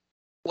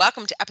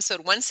Welcome to episode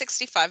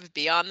 165 of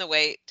Beyond the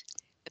Wait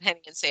with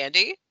Henny and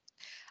Sandy.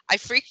 I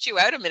freaked you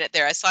out a minute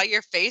there. I saw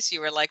your face.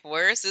 You were like,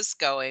 where is this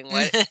going?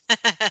 What?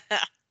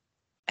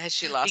 Has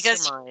she lost her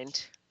because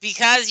mind?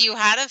 because you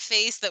had a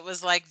face that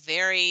was like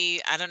very,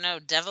 I don't know,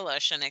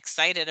 devilish and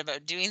excited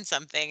about doing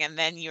something, and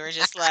then you were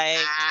just like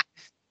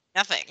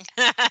nothing.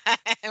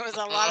 It was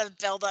a lot of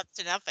build up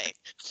to nothing.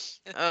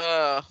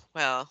 Oh,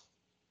 well,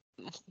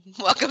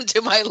 welcome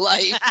to my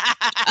life.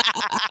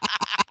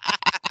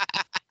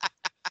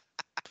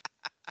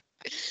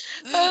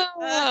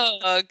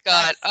 Oh,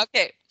 God. that's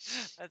Okay.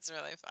 that's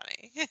really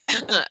funny.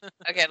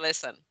 Okay,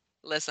 listen.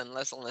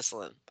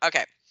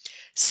 Okay.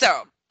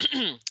 So,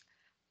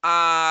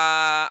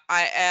 I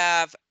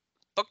have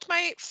booked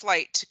my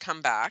flight to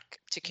come back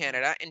to Mhm,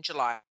 Canada in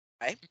July.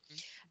 mhm,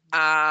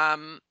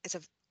 mhm. It's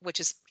a which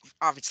is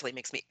obviously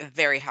makes me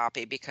very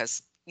happy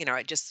because,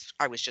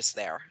 I was just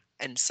there.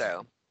 And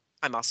so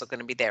I'm also going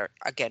to be there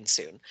again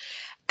soon.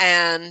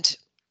 And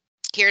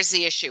here's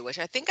the issue, which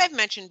I think I've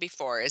mentioned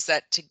before, is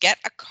that to get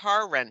a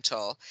car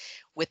rental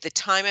with the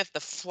time of the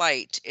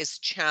flight is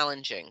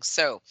challenging.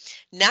 So,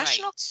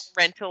 National Right.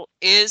 Rental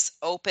is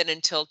open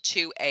until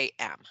 2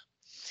 a.m.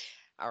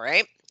 All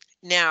right.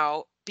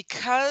 Now,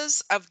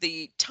 because of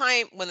the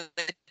time when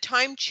the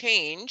time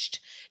changed,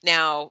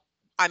 now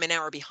I'm an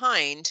hour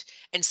behind.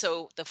 And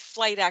so the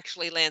flight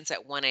actually lands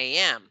at 1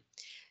 a.m.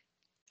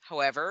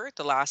 However,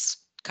 the last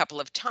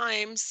couple of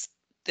times,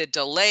 the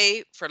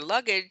delay for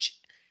luggage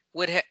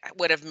would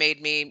have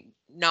made me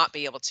not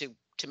be able to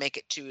make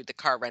it to the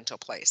car rental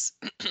place.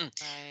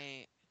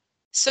 Right.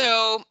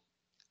 So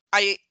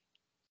I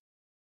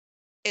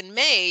in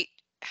May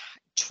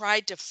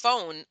tried to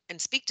phone and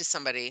speak to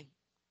somebody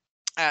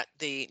at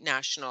the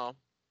national,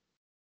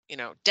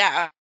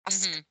 desk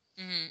Mhm.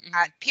 Mhm.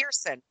 at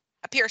Mhm.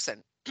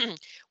 Pearson,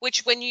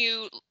 which when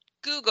you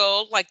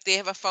Google, like they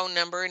have a phone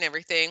number and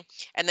everything,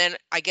 and then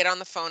I get on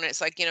the phone and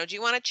it's like, do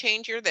you want to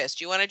change your this?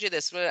 Do you want to do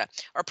this? Blah, blah,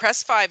 or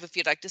press 5 if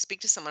you'd like to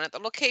speak to someone at the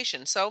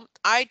location. So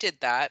I did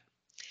that.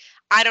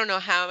 I don't know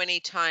how many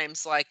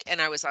times, like, and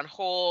I was on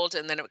hold,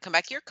 and then it would come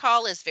back. Your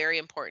call is very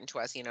important to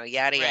us, yada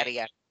yada Right.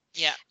 yada.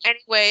 Yeah.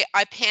 Anyway,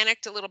 I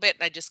panicked a little bit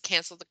and I just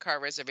canceled the car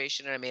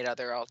reservation and I made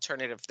other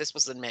alternative. This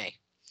was in May.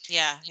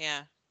 Yeah.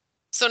 Yeah.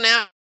 So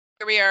now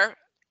here we are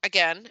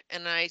again,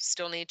 and I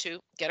still need to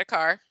get a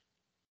car.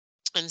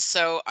 And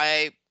so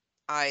I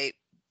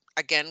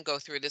again go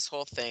through this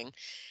whole thing.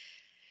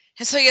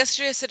 And so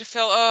yesterday I said to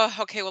Phil, "Oh,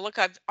 okay, well look,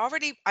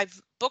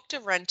 I've booked a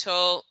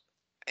rental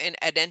in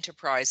at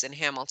Enterprise in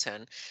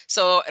Hamilton.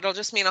 So it'll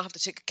just mean I'll have to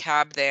take a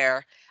cab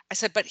there." I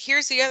said, "But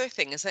here's the other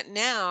thing is that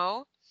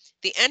now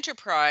the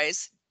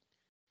Enterprise,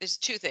 there's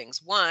two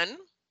things. One,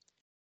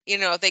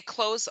 they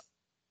close.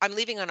 I'm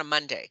leaving on a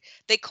Monday.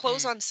 They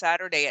close Mm. on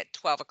Saturday at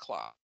 12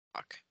 o'clock.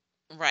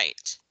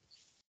 Right.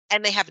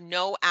 And they have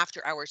no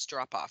after hours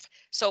drop off.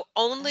 So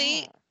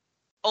only Oh.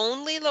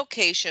 only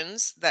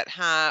locations that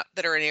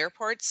are in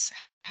airports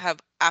have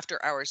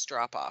after hours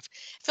drop off.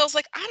 Feels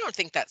like I don't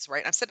think that's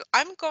right. I've said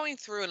I'm going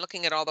through and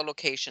looking at all the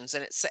locations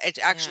and it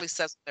Yeah. actually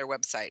says on their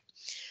website.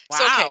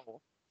 So okay.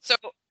 Wow. So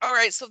all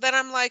right, so then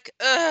I'm like,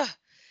 ugh.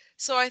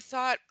 So I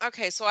thought,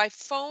 okay, so I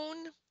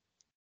phone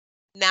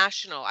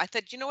National. I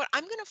thought, you know what?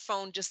 I'm going to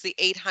phone just the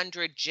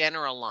 800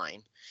 general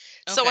line.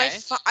 So Okay.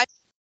 I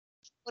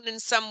phone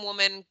and some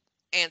woman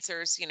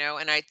answers, and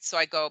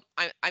I go,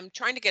 I'm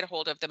trying to get a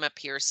hold of them at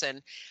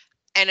Pearson,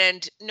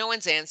 and no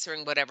one's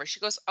answering, whatever. She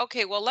goes,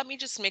 okay, well, let me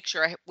just make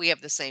sure we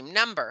have the same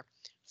number.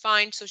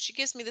 Fine. So she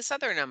gives me this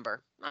other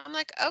number. I'm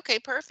like, okay,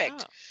 Oh.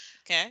 perfect.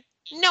 Okay.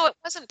 No, it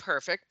wasn't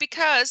perfect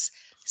because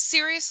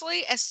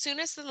seriously, as soon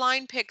as the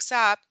line picks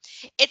up,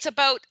 it's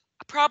about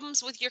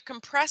problems with your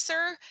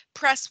compressor.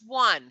 Press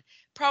one.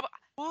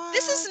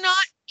 This is not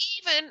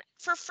What? even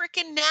for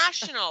freaking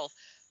National,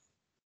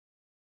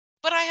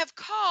 but I have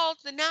called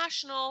the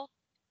National.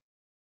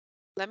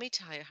 Let me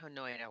tell you how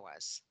annoyed I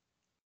was.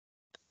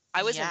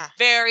 I was Yeah.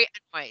 very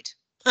annoyed.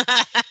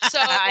 So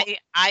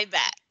I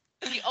bet.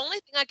 the only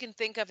thing I can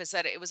think of is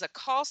that it was a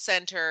call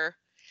center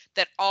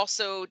that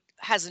also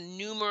has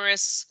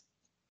numerous,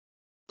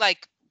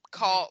 like,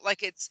 Mhm.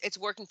 like it's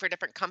working for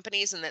different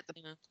companies, and that the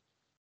Mhm.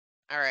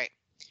 all right.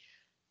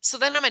 So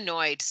then I'm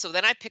annoyed. So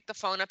then I pick the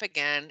phone up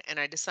again and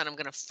I decide I'm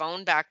going to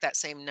phone back that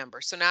same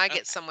number. So now I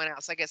get Okay. someone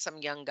else. I get some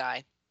young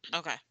guy.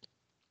 Okay.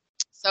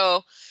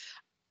 So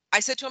I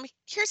said to him,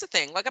 here's the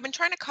thing. Like, I've been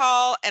trying to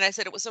call and I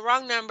said it was the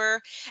wrong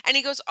number. And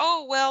he goes,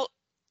 "Oh, well,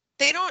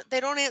 they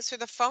don't answer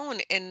the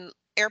phone in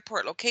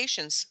airport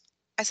locations."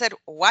 I said,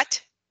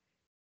 "What?"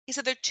 He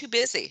said, "They're too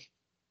busy."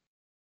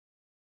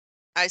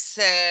 I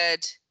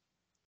said,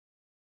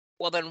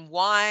 "Well, then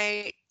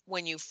why,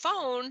 when you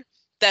phone,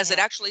 does it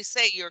Yeah. actually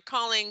say you're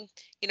calling,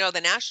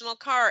 the national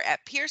car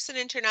at Pearson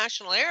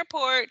International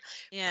Airport?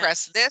 Yeah.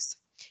 Press this."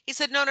 He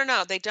said, "No, no,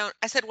 no, they don't."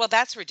 I said, "Well,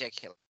 that's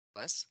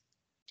ridiculous."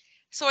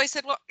 So I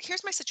said, "Well,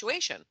 here's my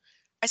situation."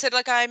 I said,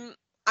 like, I'm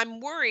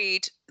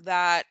worried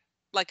that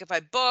like if I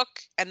book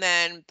and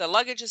then the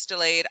luggage is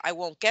delayed, I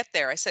won't get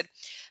there. I said,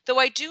 though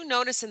I do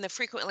notice in the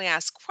frequently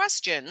asked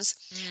questions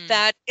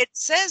that it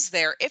says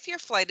there, if your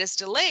flight is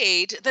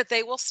delayed, that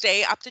they will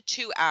stay up to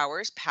 2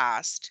 hours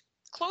past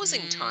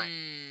closing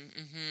time.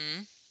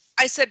 Mm-hmm.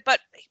 I said, but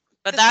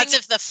But the thing that's is,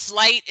 if the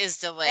flight is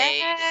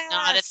delayed,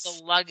 not if the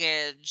yes.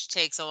 luggage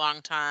takes a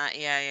long time.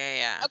 Yeah,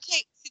 yeah,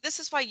 Okay, see, this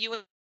is why you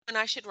and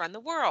I should run the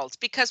world,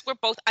 because we're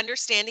both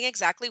understanding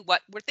exactly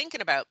what we're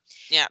thinking about.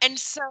 yeah. And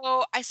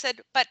so I said,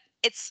 but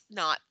it's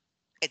not,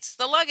 it's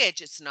the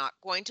luggage. It's not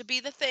going to be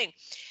the thing.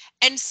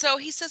 And so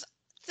he says,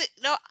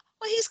 no,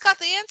 well, he's got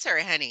the answer,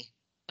 honey.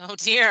 Oh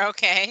dear,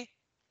 okay.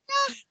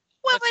 Yeah.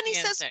 Well, What's then he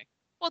the says, answer?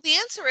 well, the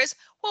answer is,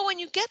 well, when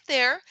you get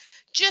there,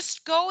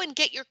 just go and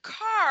get your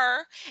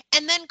car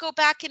and then go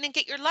back in and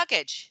get your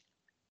luggage.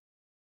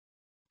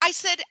 I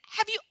said,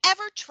 have you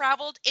ever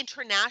traveled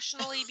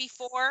internationally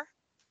before?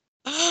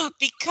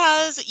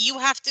 Because you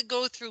have to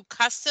go through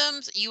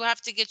customs, you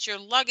have to get your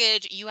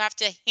luggage, you have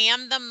to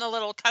hand them the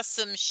little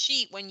custom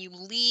sheet when you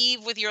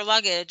leave with your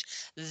luggage.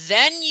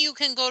 Then you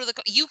can go to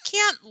you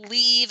can't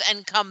leave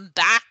and come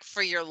back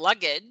for your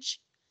luggage.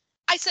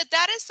 I said,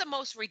 that is the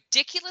most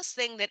ridiculous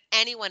thing that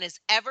anyone has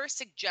ever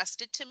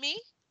suggested to me.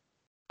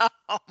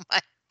 Oh my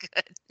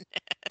goodness.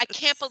 I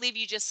can't believe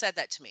you just said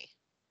that to me.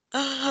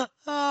 Oh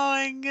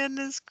my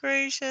goodness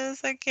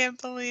gracious. I can't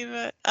believe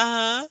it.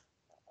 Uh-huh.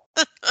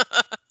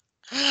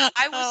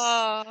 I was,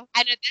 Oh.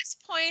 and at this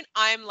point,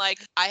 I'm like,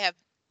 I have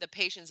the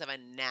patience of a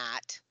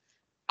gnat.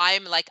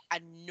 I'm like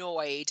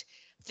annoyed,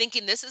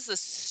 thinking this is the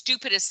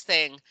stupidest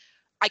thing.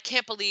 I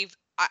can't believe.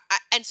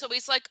 And so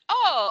he's like,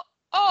 oh,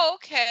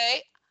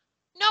 okay.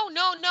 No,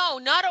 no, no,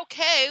 not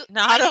okay. I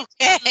Not need a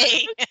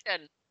okay.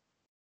 solution.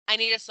 I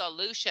need a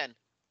solution.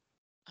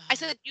 I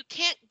said, you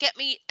can't get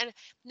me. And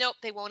nope,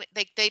 they won't.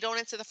 They don't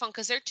answer the phone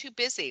because they're too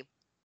busy.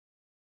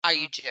 Are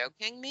you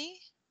joking me?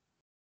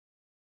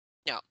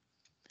 No.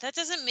 That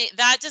doesn't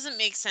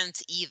make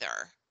sense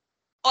either.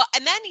 Well,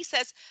 and then he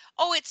says,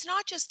 oh, it's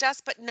not just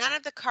us, but none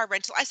of the car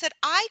rental. I said,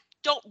 I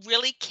don't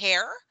really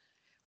care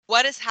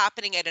what is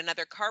happening at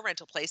another car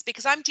rental place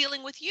because I'm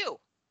dealing with you.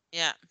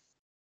 Yeah.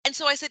 And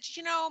so I said,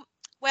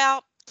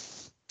 well,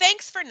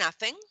 thanks for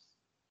nothing.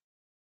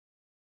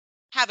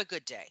 Have a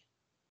good day.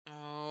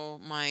 Oh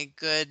my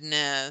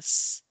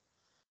goodness.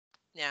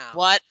 Now,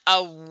 What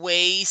a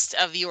waste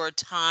of your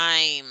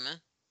time.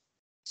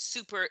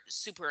 super,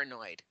 super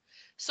annoyed.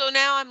 So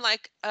now I'm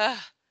like,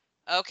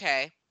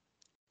 okay.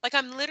 Like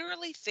I'm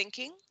literally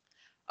thinking,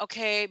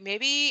 okay,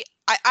 maybe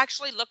I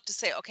actually looked to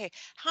say, okay,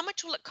 how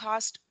much will it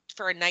cost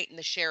for a night in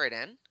the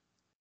Sheridan?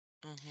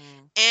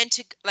 Mm-hmm. And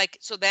to like,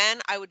 so then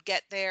I would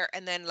get there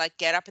and then like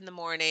get up in the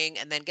morning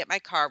and then get my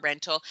car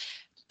rental.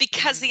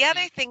 Because the Mm-hmm.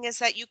 other thing is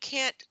that you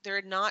can't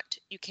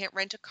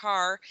rent a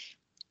car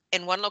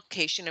in one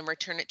location and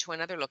return it to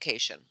another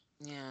location.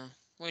 Yeah.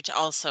 Which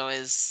also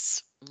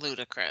is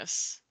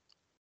ludicrous.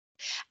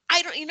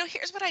 I don't,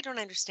 here's what I don't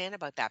understand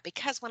about that.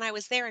 Because when I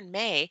was there in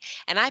May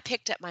and I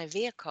picked up my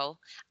vehicle,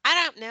 I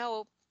don't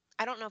know,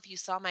 I don't know if you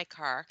saw my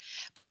car,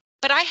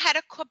 but I had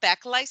a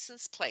Quebec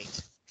license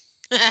plate.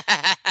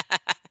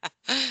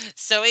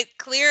 So it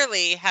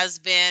clearly has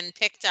been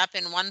picked up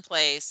in one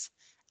place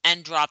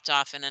and dropped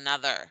off in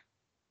another.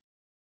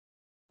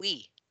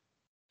 Oui,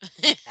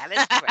 that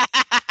is correct.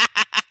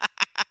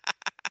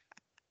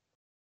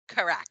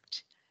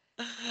 Correct.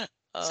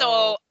 Oh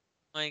So,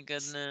 my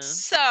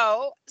goodness.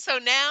 so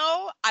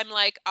now I'm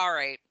like, all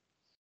right.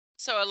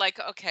 So like,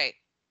 okay,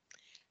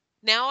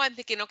 now I'm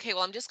thinking, okay,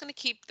 well, I'm just going to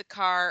keep the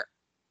car.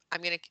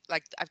 I'm going to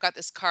like, I've got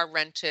this car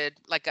rented,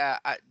 like a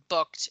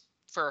booked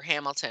for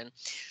Hamilton.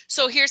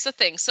 So here's the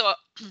thing. So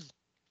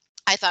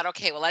I thought,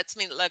 okay, well, let's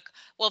look.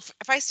 Well,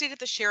 if I stayed at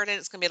the Sheridan,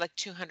 it's going to be like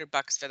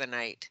 $200 for the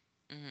night.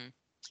 Mm-hmm.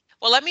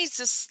 Well, let me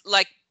just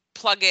like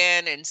plug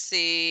in and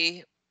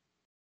see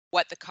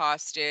what the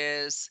cost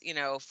is,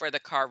 for the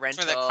car For the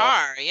rental.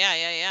 car. Yeah,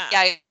 yeah, yeah.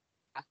 Yeah,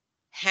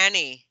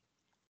 Henny.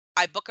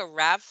 I book a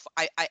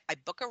I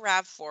book a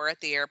RAV4 at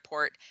the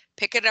airport,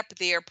 pick it up at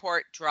the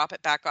airport, drop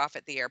it back off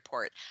at the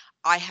airport.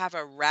 I have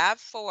a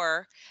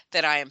RAV4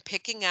 that I am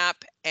picking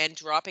up and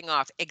dropping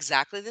off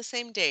exactly the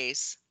same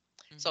days.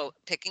 Mm-hmm. So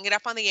picking it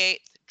up on the 8th,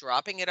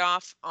 dropping it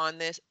off on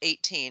the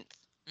 18th.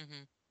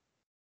 Mm-hmm.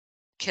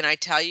 Can I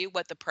tell you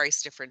what the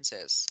price difference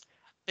is?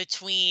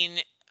 Between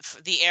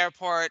the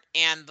airport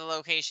and the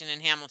location in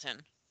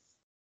Hamilton.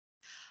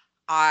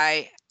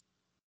 I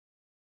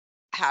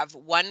have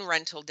one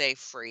rental day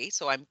free,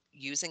 so I'm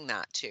using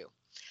that too.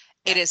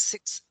 Okay. It is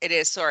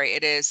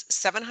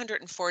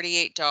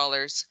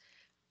 $748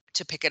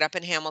 to pick it up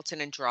in Hamilton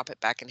and drop it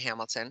back in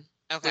Hamilton,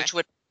 Okay.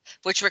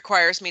 which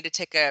requires me to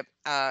take a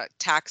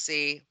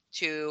taxi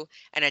to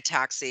and a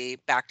taxi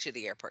back to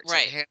the airport. So to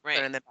Right, Hamilton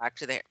right. and then back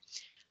to there.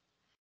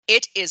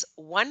 It is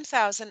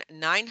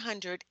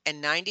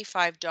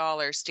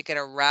 $1,995 to get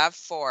a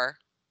RAV4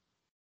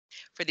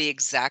 for the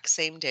exact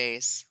same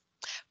days.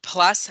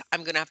 Plus,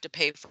 I'm going to have to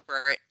pay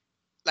for it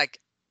like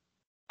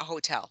a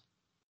hotel.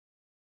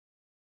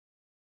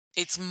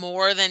 It's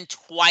more than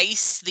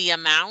twice the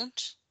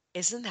amount.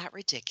 Isn't that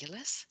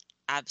ridiculous?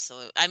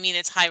 Absolutely. I mean,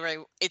 it's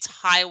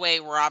highway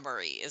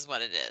robbery is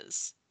what it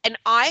is. And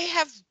I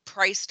have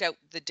priced out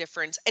the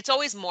difference. It's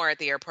always more at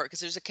the airport because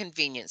there's a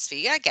convenience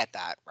fee. I get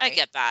that, I right?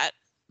 get that,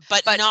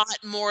 but But not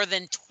more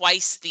than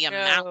twice the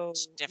amount no,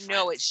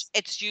 difference.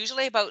 it's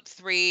usually about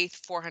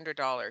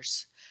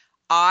 $300-400.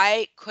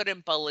 I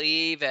couldn't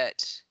believe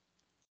it.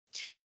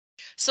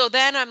 So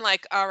then I'm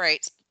like, all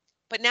right,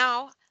 but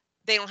now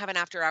they don't have an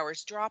after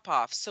hours drop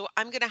off. So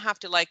I'm going to have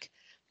to like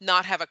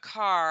not have a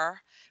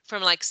car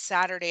from like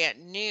Saturday at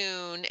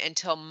noon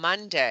until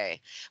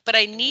Monday. But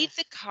I Ugh. need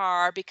the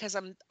car because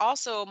I'm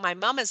also, my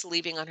mom is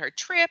leaving on her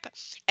trip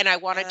and I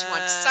wanted to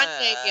on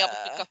Sunday be able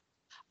to go.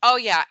 Oh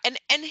yeah. And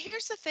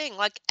here's the thing,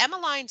 like Emma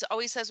Lines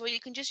always says, well, you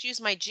can just use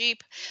my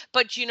Jeep.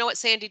 But you know what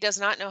Sandy does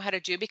not know how to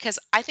do? Because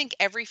I think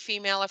every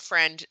female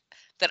friend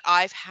that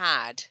I've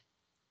had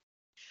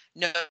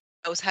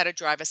knows how to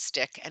drive a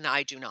stick and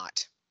I do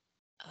not.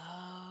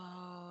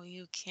 Oh,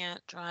 you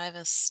can't drive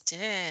a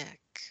stick.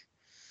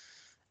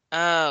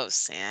 Oh,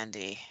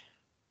 Sandy.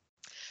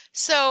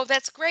 So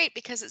that's great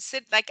because it's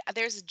like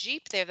there's a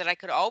Jeep there that I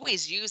could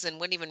always use and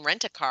wouldn't even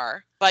rent a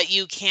car. But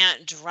you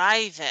can't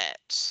drive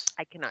it.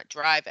 I cannot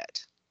drive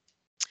it.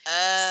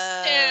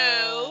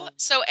 Oh.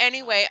 So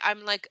anyway,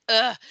 I'm like,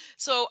 ugh.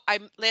 So I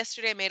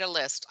yesterday made a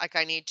list. Like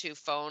I need to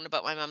phone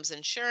about my mom's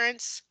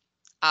insurance.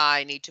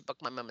 I need to book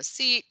my mom a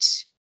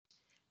seat.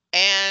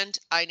 And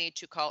I need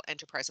to call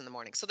Enterprise in the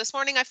morning. So this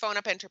morning I phone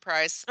up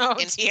Enterprise Oh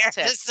in dear.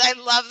 Hamilton. I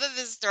love that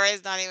this story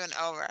is not even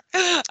over.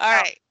 All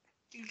right.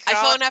 I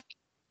Call- phone up.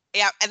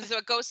 Yeah, and so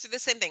it goes through the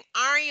same thing.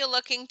 Are you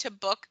looking to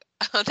book?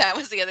 Oh, that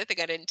was the other thing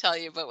I didn't tell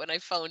you, but when I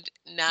phoned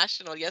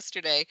National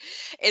yesterday,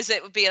 is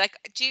it would be like,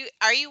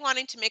 are you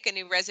wanting to make a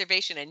new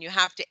reservation? And you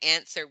have to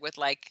answer with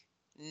like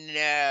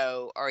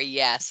no or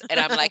yes. And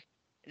I'm like,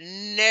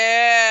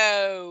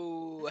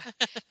 no.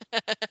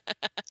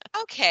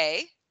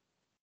 Okay.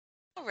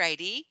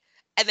 Alrighty.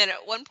 And then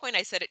at one point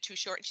I said it too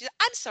short and she said,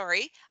 I'm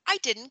sorry, I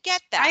didn't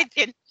get I that.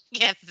 didn't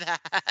get that.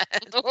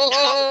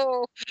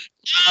 Oh,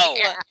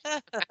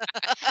 No.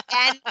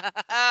 and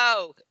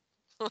oh.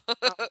 Oh my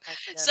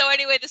So goodness.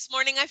 anyway, this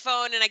morning I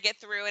phone and I get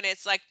through and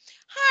it's like,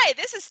 "Hi,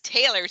 this is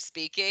Taylor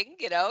speaking."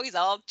 You know, he's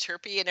all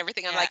chirpy and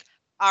everything. I'm Yeah. like,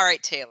 "All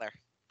right, Taylor,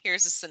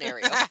 here's a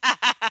scenario.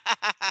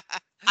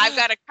 I've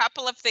got a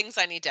couple of things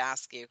I need to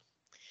ask you."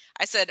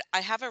 I said,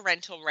 "I have a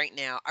rental right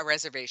now, a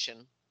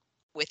reservation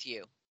with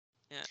you."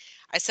 Yeah.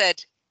 I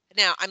said,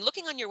 "Now, I'm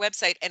looking on your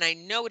website and I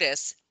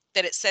notice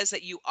that it says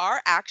that you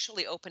are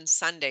actually open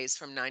Sundays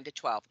from 9 to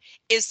 12.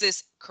 Is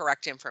this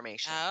correct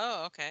information?"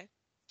 Oh, okay.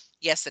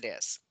 "Yes, it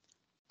is."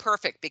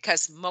 "Perfect,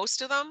 because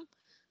most of them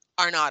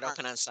are not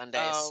open on Aren't.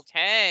 Sundays."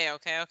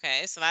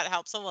 Okay. So that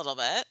helps a little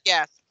bit.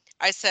 Yeah.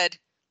 I said,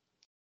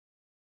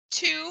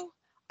 two,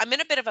 I'm in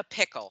a bit of a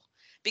pickle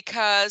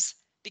because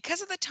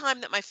of the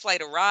time that my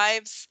flight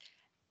arrives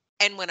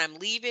and when I'm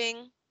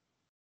leaving,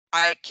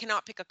 I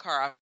cannot pick a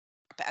car up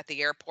at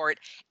the airport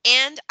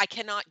and I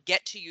cannot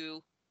get to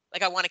you.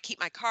 Like I want to keep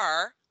my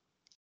car,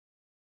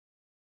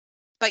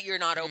 but you're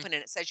not Mhm. open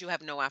and it says you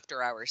have no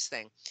after hours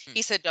thing. Mm.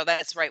 He said, "No,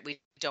 that's right. We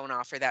don't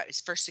offer that.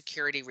 It's for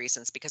security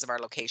reasons because of our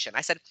location."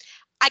 I said,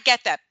 "I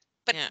get that.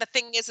 But Yeah. the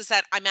thing is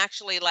that I'm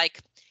actually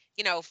like,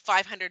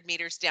 500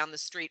 meters down the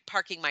street,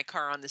 parking my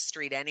car on the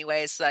street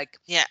anyways. Like,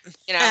 Yeah.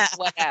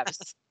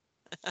 whatevs."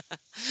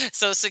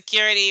 So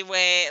security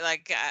way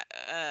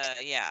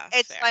yeah,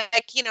 It's fair.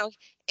 like,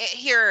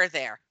 here or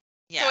there.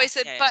 So Yeah. I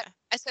said, Yeah. but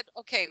I said,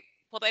 okay,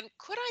 well then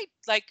could I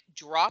like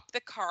drop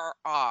the car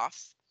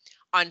off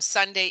on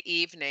Sunday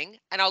evening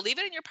and I'll leave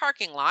it in your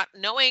parking lot,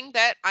 knowing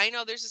that I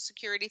know there's a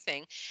security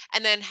thing,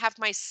 and then have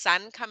my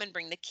son come and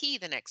bring the key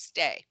the next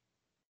day.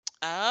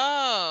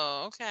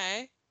 Oh,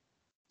 okay.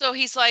 So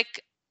he's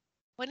like,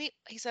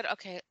 he said,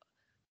 okay,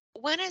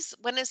 when is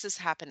this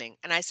happening?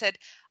 And I said,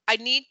 I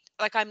need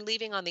like I'm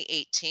leaving on the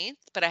 18th,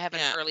 but I have an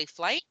Yeah. early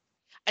flight.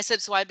 I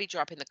said, so I'd be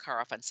dropping the car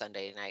off on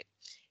Sunday night.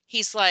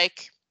 He's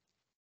like,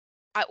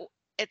 I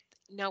it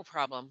no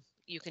problem.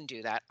 You can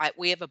do that.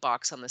 We have a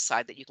box on the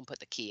side that you can put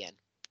the key in.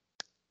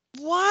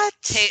 What?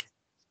 Ta-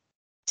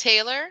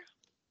 Taylor,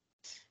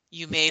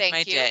 You made my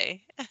thank you.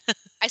 day.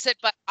 I said,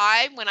 but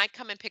when I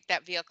come and pick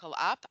that vehicle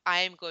up, I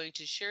am going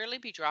to surely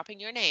be dropping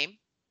your name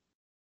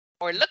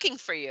or looking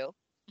for you,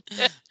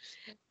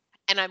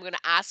 and I'm going to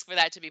ask for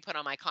that to be put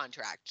on my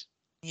contract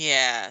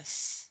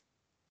Yes.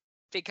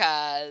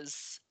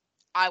 because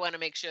I want to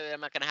make sure that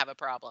I'm not going to have a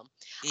problem.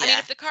 I mean, Yeah.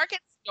 if the car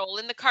gets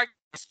stolen, the car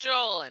gets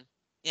stolen,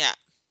 Yeah.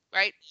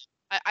 right?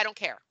 I don't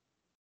care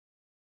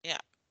Yeah.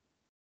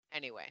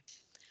 anyway.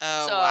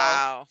 Oh, So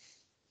wow.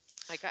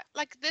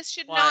 like this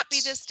should not be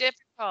What? this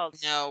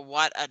difficult. No,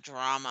 what a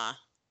drama.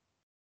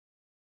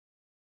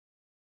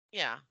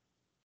 Yeah,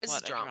 this is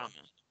What a drama. drama.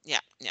 Yeah.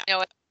 Yeah.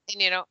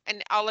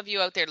 And all of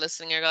you out there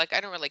listening are like, I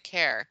don't really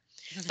care.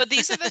 But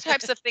these are the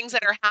types of things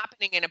that are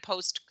happening in a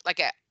post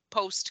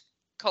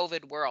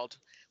COVID world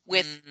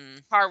with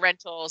Mhm. car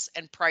rentals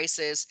and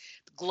prices,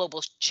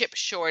 global chip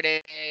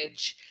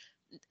shortage.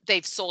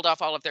 They've sold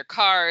off all of their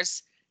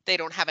cars. They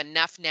don't have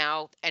enough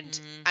now. And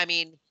Mhm. I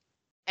mean,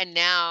 and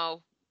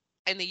now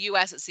In the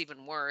US, it's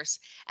even worse.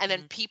 And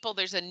then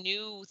there's a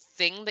new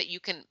thing that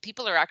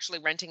people are actually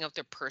renting out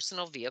their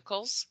personal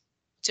vehicles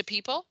to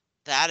people.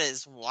 That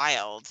is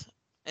wild.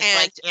 It's And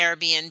like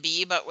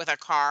Airbnb, but with a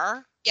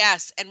car.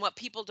 yes, and what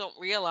people don't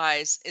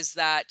realize is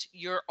that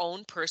your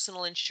own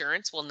personal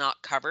insurance will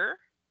not cover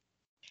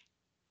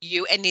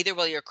you, and neither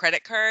will your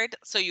credit card.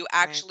 So you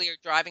Right. actually are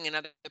driving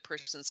another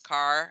person's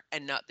car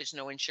and there's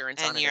no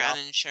insurance on And it you're at all.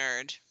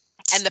 uninsured.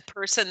 And the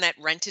person that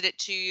rented it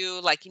to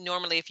you, like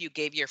normally if you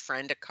gave your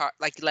friend a car,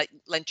 like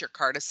lent your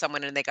car to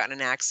someone and they got in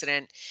an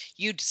accident,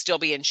 you'd still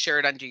be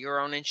insured under your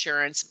own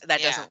insurance.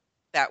 That doesn't work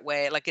that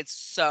way. Like it's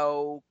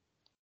so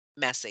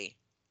messy.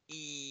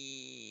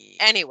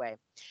 Anyway,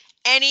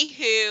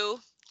 anywho,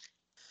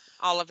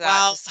 all of that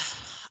Well,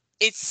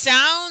 it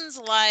sounds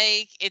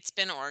like it's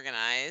been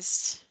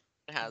organized,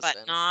 has but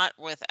been. not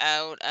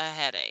without a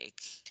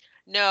headache.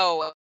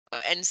 No.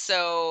 And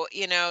so,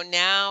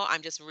 now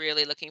I'm just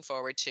really looking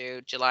forward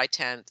to July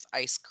 10th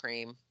ice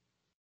cream.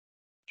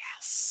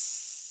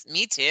 Yes,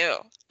 me too.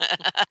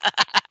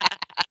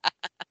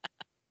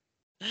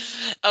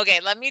 Okay,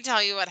 let me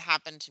tell you what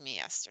happened to me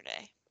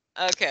yesterday.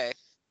 Okay.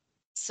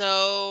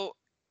 So,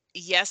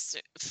 yes,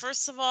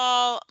 first of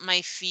all,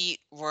 my feet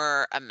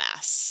were a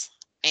mess.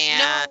 And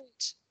No.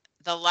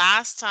 the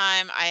last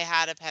time I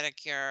had a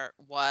pedicure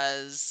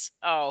was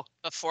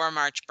before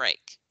March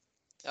break.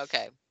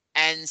 Okay.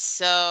 And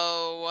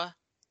so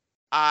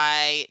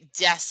I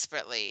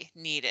desperately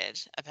needed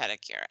a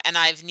pedicure. And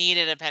I've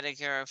needed a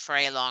pedicure for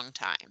a long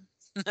time.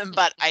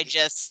 But I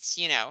just,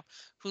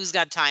 who's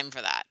got time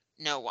for that?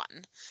 No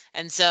one.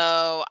 And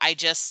so I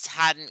just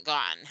hadn't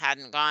gone.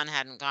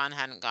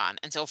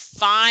 And so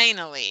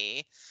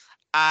finally,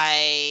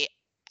 I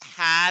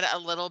had a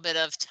little bit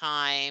of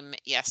time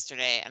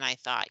yesterday and I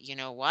thought, you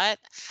know what?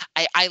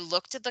 I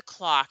looked at the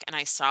clock and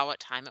I saw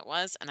what time it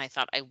was and I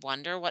thought, I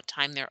wonder what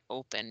time they're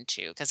open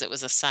to, because it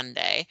was a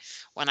Sunday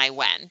when I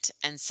went.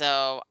 And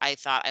so I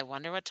thought, I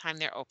wonder what time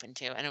they're open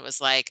to. And it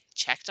was like,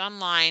 checked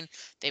online,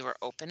 they were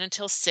open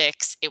until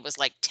 6. It was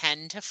like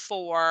 10 to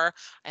 4.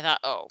 I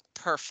thought, oh,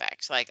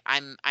 perfect. Like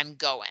I'm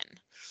going.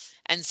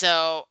 And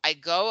so I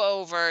go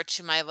over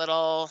to my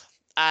little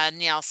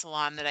nail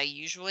salon that I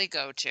usually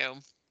go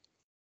to.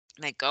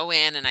 And I go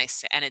in and I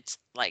say, and it's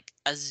like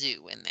a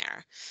zoo in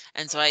there.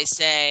 And so I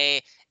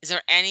say, is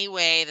there any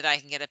way that I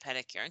can get a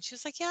pedicure? And she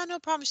was like, yeah, no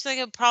problem. She's like,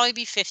 it'll probably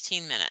be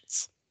 15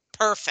 minutes.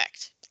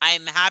 Perfect.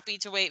 I'm happy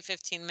to wait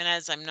 15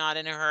 minutes. I'm not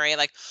in a hurry.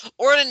 Like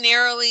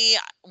ordinarily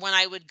when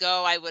I would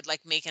go, I would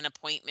like make an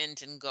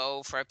appointment and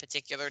go for a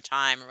particular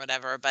time or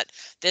whatever. But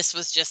this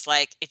was just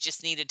like, it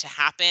just needed to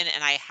happen.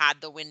 And I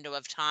had the window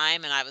of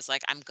time and I was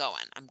like, I'm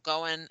going, I'm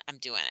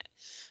doing it.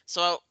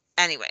 So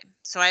anyway,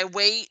 so I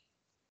wait.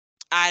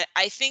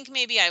 I think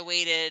maybe I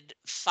waited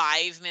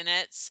 5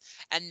 minutes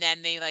and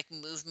then they like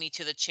moved me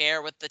to the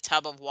chair with the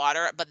tub of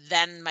water, but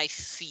then my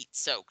feet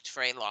soaked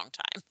for a long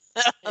time.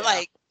 Yeah.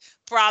 Like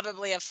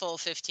probably a full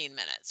 15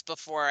 minutes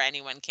before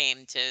anyone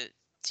came to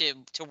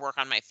work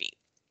on my feet.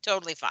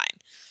 Totally fine.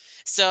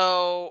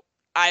 So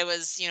I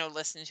was,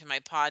 listening to my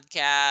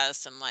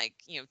podcast and like,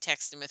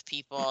 texting with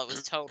people. It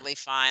was totally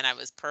fine. I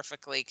was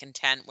perfectly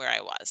content where I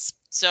was.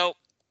 So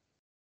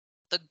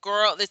the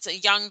girl, it's a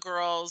young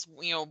girl's,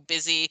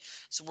 busy,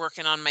 is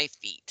working on my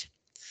feet.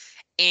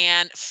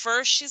 And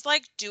first she's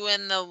like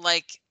doing the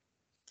like,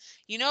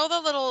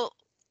 the little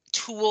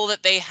tool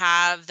that they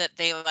have that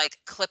they like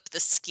clip the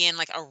skin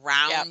like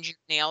around your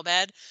nail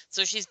bed.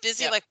 So she's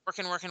busy like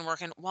working.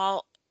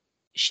 Well,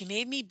 she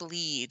made me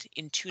bleed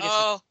in 2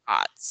 different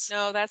spots.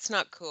 No, that's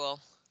not cool.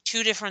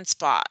 2 different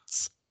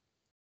spots.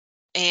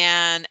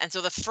 And so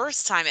the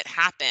first time it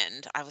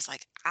happened, I was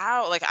like,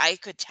 ow, like I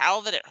could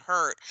tell that it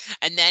hurt.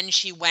 And then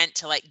she went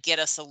to like get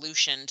a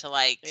solution to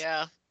like,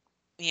 to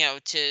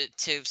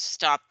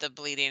stop the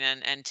bleeding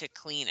and to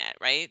clean it,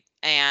 right?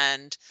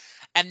 And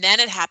then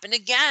it happened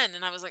again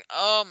and I was like,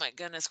 oh my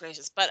goodness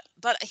gracious. But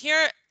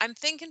here I'm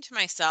thinking to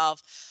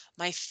myself,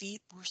 my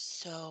feet were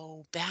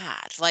so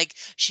bad. Like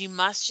she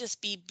must just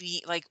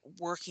be like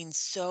working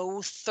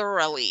so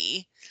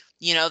thoroughly,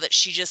 that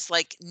she just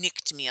like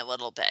nicked me a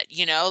little bit,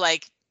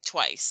 like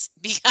twice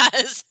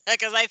because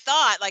I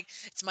thought like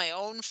it's my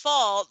own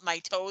fault. My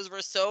toes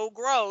were so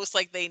gross,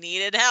 like they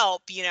needed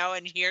help,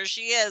 and here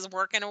she is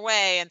working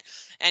away. And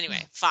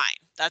anyway, fine.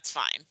 That's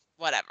fine.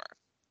 Whatever.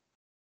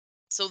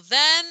 So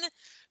then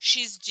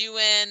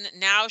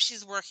now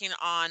she's working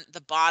on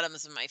the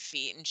bottoms of my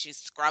feet and she's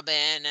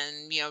scrubbing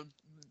and,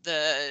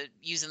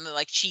 using the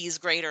like cheese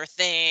grater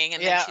thing.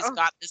 And then she's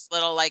got this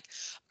little like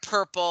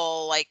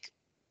purple, like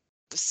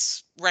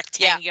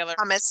rectangular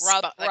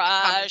scrub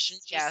brush.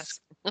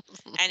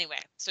 Anyway,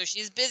 so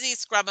she's busy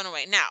scrubbing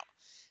away. Now,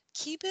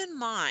 keep in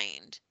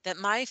mind that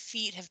my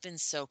feet have been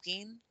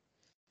soaking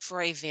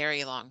for a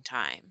very long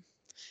time.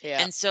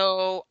 Yeah. And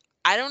so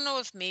I don't know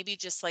if maybe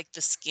just like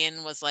the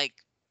skin was like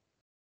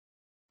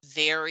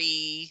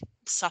very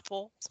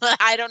supple.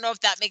 I don't know if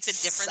that makes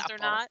a difference or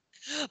not.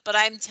 But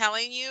I'm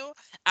telling you,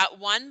 at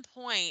one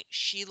point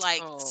she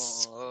like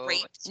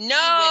scraped me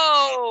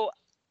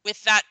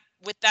with that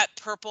with that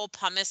purple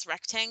pumice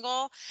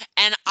rectangle,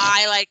 and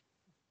I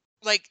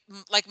I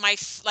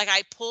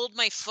pulled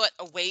my foot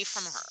away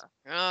from her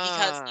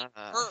because it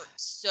hurt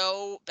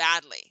so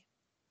badly.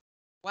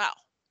 Well,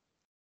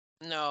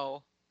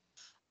 No.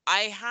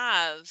 I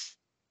have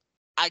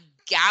a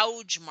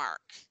gouge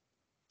mark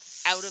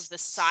out of the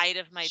side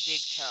of my big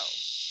toe.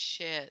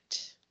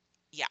 Shit.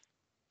 Yeah.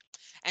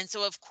 And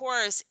so of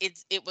course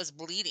it was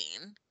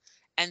bleeding.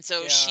 And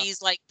so Yeah.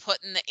 she's like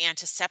putting the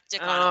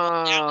antiseptic on it.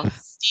 Well, now it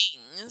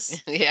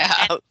stings.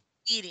 Yeah. And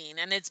bleeding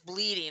and it's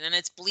bleeding and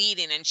it's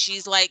bleeding. And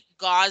she's like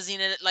gauzing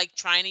it, like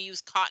trying to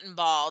use cotton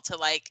ball to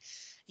like,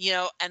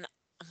 and I'm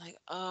like,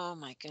 oh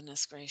my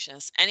goodness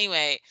gracious.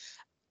 Anyway,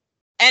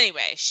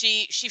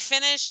 she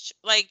finished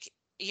like,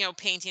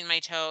 painting my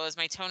toes.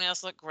 My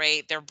toenails look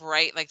great. They're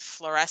bright, like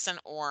fluorescent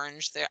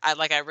orange.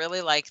 I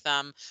really like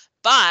them.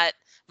 But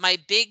my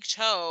big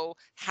toe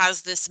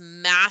has this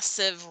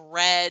massive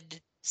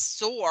red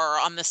sore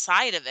on the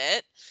side of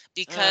it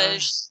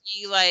because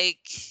she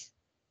like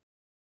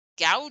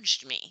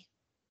gouged me.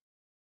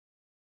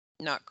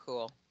 Not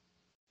cool.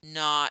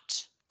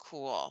 Not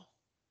cool.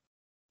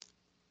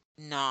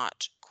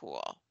 Not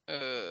cool.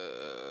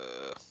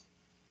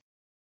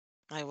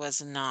 I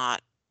was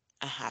not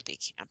a happy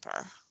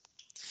camper.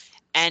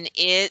 And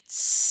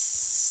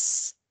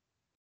it's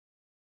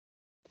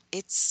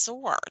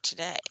sore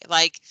today.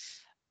 Like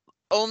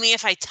only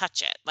if I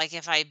touch it. Like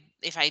if I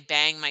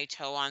bang my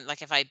toe on,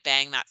 like if I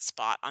bang that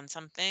spot on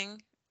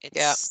something,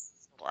 it's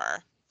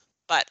sore.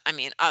 But I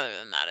mean, other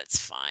than that, it's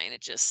fine.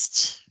 It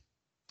just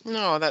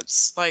No,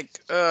 that's like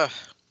it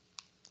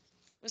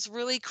was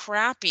really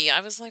crappy.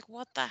 I was like,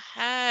 what the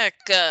heck?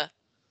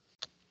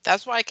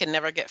 That's why I can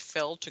never get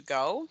Phil to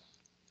go.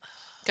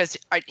 Because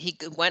he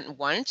went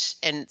once,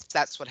 and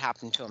that's what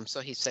happened to him. So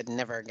he said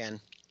never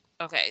again.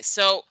 Okay,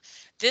 so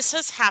this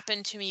has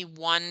happened to me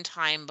one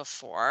time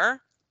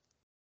before.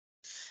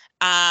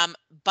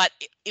 But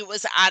it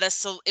was at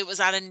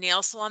a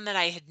nail salon that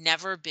I had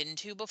never been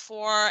to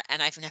before,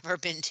 and I've never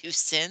been to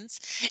since.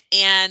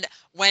 And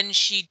when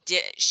she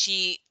did,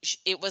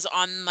 it was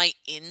on my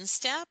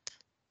instep.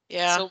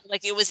 Yeah. So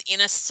like it was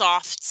in a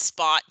soft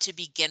spot to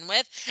begin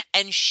with,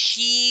 and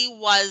she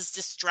was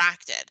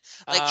distracted.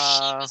 Like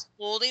she was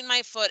holding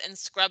my foot and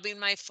scrubbing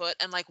my foot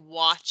and like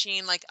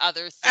watching like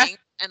other things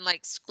and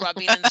like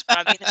scrubbing and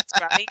scrubbing and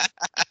scrubbing.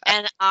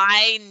 And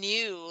I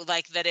knew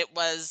like that it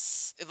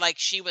was like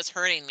she was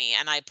hurting me,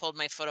 and I pulled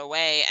my foot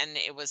away, and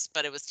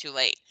but it was too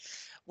late.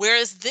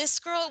 Whereas this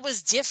girl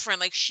was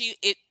different. Like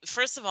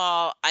first of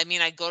all, I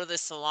mean, I go to the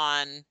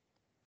salon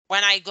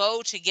when I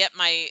go to get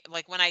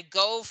when I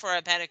go for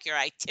a pedicure,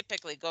 I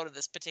typically go to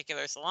this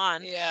particular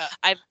salon. Yeah.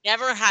 I've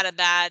never had a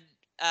bad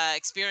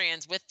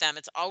experience with them.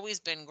 It's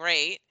always been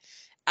great.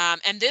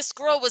 And this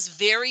girl was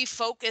very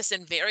focused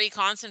and very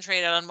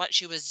concentrated on what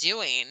she was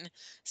doing.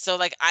 So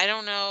like, I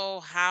don't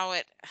know how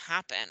it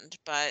happened,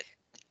 but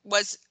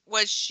Was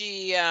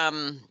she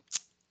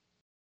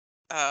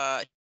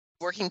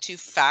working too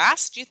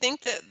fast? Do you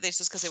think that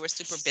this is because they were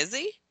super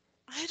busy?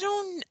 I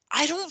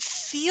don't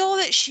feel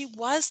that she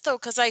was though,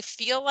 because I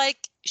feel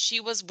like she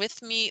was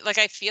with me. Like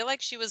I feel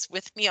like she was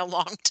with me a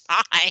long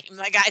time.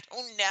 Like I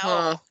don't know.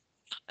 Huh.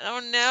 I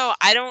don't know.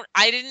 I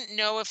didn't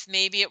know if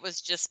maybe it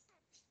was just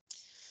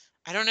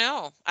I don't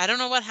know. I don't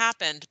know what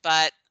happened,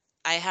 but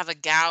I have a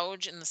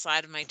gouge in the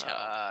side of my toe.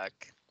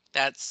 Fuck.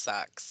 That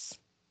sucks.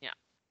 Yeah.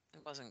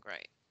 It wasn't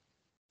great.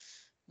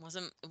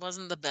 It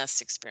wasn't the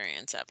best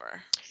experience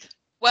ever.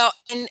 Well,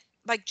 and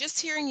like just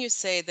hearing you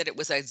say that it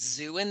was a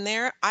zoo in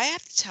there, I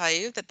have to tell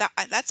you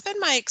that's been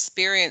my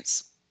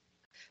experience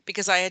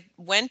because I had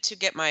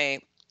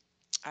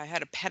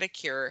a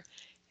pedicure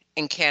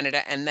in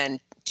Canada, and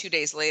then 2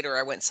 days later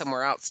I went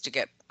somewhere else to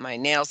get my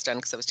nails done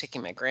because I was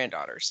taking my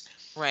granddaughters.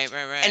 Right.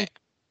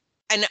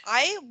 And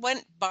I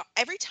went by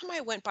every time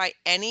I went by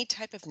any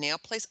type of nail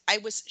place, I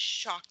was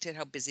shocked at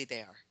how busy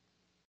they are.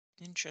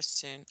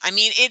 Interesting. I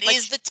mean, it Like,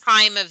 is the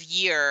time of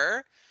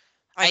year.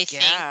 I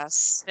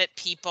guess. think that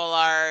people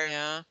are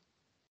Yeah.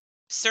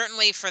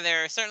 certainly for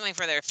their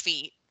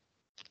feet.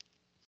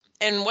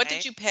 And what did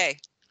Right? you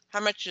pay? How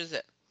much is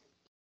it?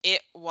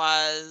 It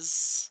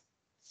was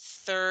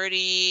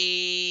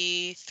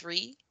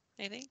 33,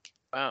 I think.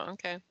 Wow,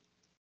 okay.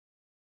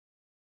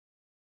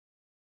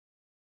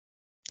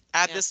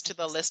 Add Yeah. this to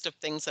the list of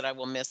things that I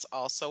will miss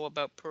also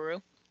about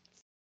Peru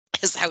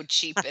is how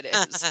cheap it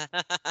is.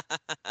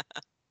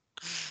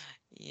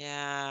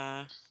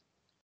 Yeah.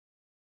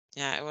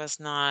 Yeah, it was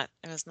not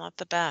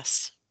the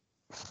best.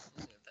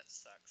 That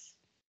sucks.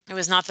 It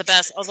was not the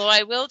best. Although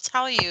I will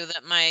tell you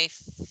that my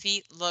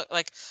feet look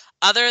like,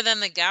 other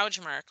than the gouge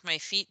mark, my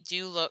feet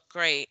do look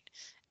great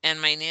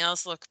and my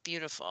nails look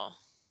beautiful.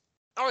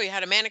 Oh, you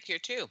had a manicure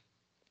too.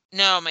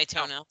 No, my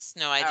toenails.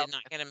 No, I Oh. did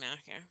not get a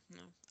manicure.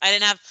 No. I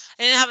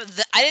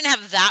didn't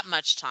have that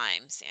much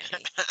time,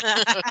 Sandy.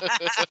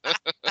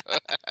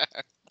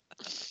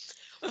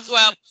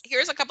 Well,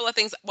 here's a couple of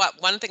things.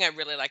 One thing I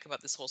really like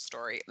about this whole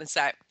story is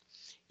that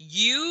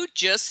you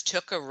just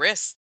took a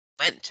risk,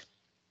 went.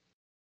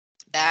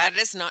 That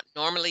is not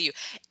normally you.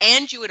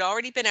 And you had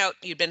already been out,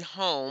 you'd been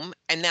home,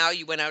 and now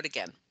you went out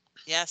again.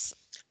 Yes.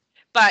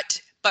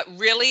 But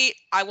really,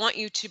 I want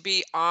you to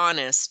be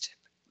honest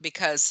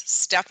because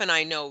Steph and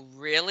I know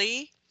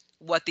really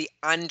what the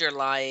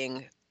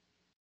underlying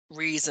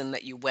reason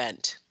that you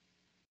went.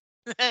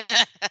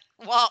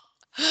 Well,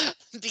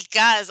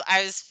 because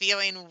I was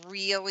feeling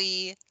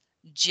really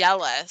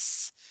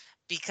jealous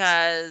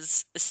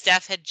because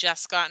Steph had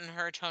just gotten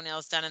her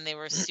toenails done and they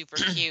were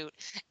super cute.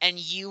 And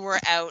you were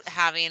out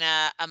having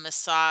a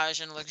massage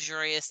and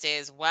luxurious day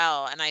as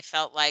well. And I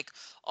felt like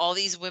all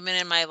these women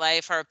in my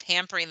life are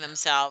pampering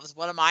themselves.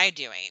 What am I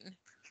doing?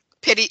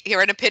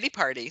 You're at a pity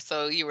party,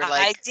 so you were I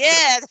like,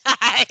 did.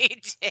 I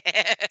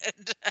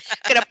did.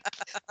 gonna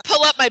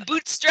pull up my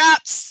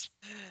bootstraps,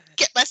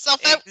 get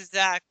myself out.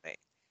 Exactly.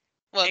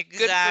 Well,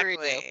 good for you.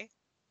 Exactly.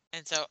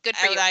 And so Good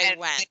for out you. I And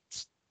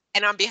went.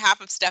 and on behalf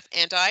of Steph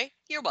and I,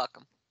 you're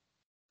welcome.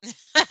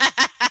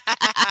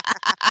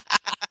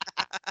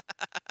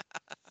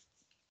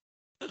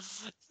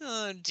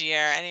 Oh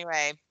dear.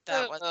 Anyway,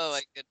 that was Oh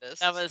my goodness.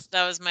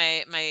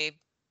 my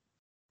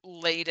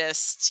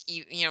latest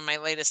my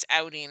latest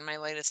outing, my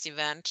latest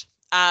event.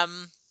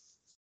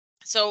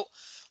 So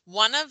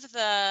one of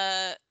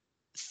the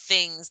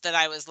things that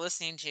I was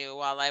listening to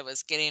while I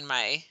was getting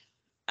my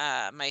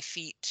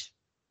feet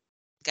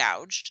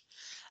gouged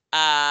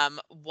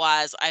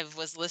was I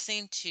was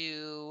listening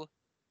to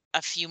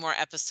a few more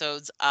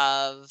episodes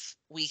of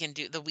We Can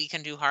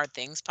Do Hard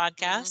Things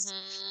podcast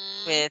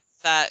Mhm. with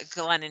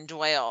Glennon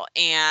Doyle.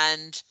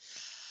 And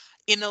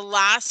in the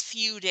last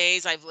few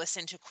days, I've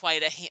listened to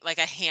quite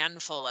a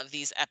handful of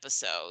these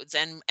episodes,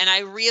 and I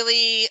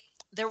really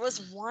there was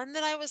one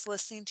that I was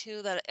listening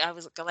to that I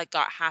was like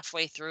got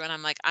halfway through, and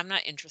I'm like, I'm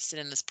not interested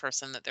in this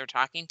person that they're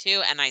talking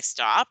to, and I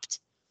stopped.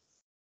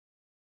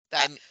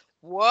 That I'm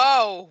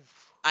whoa.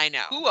 I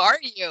know Who are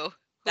you?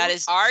 that Who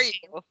is are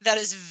you? that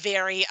is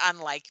very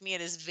unlike me.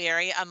 It is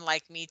very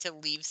unlike me to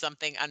leave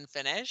something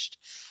unfinished.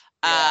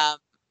 Yeah. Um,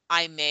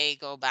 I may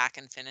go back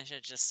and finish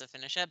it just to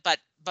finish it, but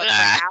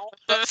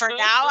for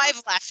now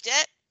I've left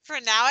it. For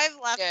now I've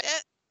left Yeah.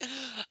 it.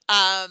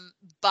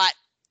 But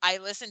I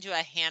listened to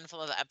a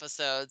handful of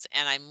episodes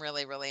and I'm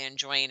really, really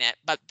enjoying it.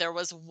 But there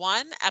was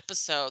one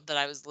episode that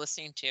I was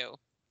listening to,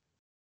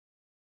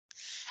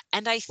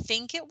 and I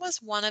think it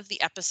was one of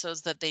the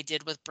episodes that they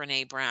did with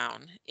Brene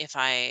Brown, if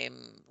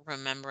I'm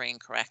remembering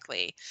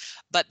correctly.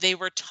 But they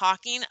were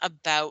talking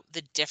about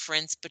the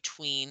difference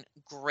between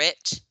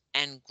grit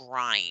and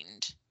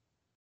grind.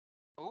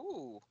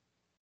 Ooh.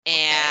 Okay.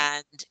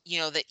 And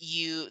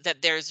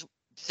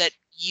that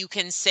you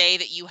can say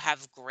that you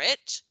have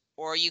grit,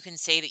 or you can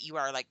say that you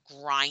are like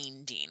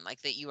grinding,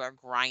 like that you are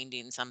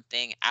grinding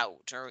something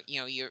out, or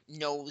your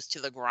nose to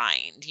the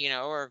grind,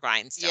 or a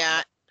grindstone,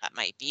 Yeah. that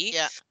might be.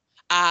 Yeah.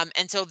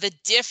 And so the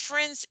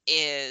difference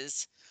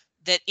is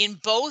that in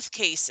both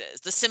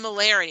cases, the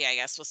similarity, I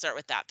guess we'll start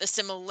with that. The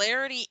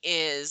similarity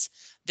is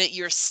that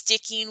you're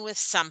sticking with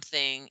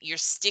something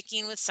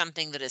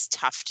that is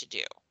tough to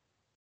do.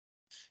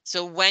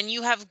 So when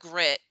you have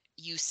grit,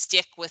 you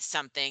stick with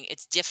something.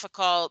 It's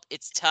difficult,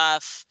 it's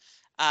tough,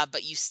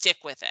 but you stick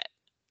with it.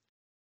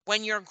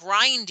 When you're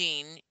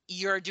grinding,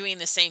 you're doing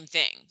the same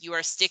thing. You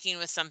are sticking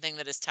with something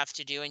that is tough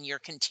to do and you're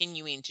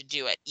continuing to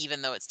do it,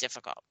 even though it's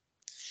difficult.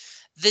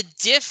 The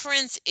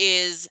difference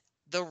is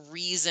the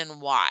reason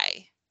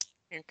why.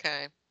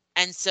 Okay.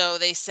 And so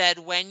they said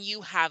when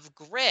you have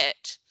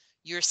grit,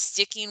 you're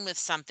sticking with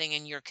something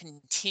and you're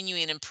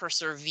continuing and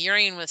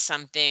persevering with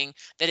something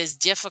that is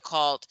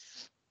difficult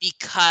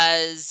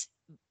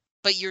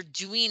but you're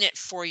doing it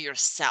for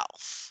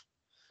yourself,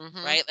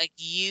 Mhm. right? Like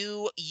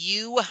you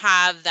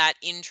have that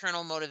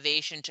internal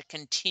motivation to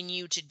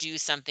continue to do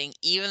something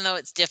even though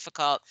it's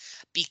difficult,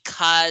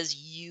 because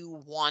you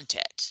want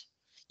it.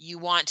 You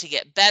want to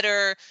get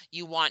better,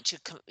 you want to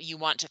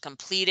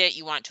complete it,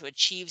 you want to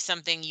achieve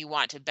something, you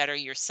want to better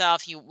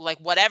yourself. You like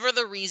whatever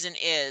the reason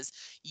is,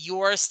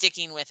 you're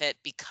sticking with it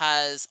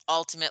because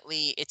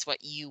ultimately it's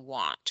what you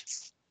want.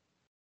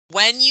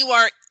 When you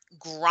are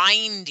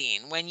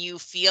grinding, when you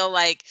feel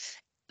like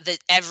that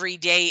every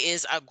day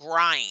is a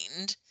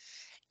grind,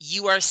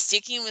 you are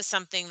sticking with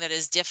something that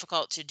is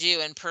difficult to do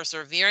and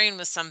persevering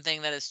with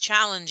something that is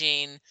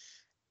challenging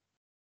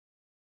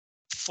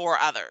for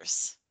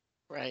others.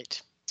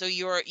 Right. So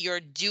you're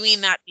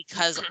doing that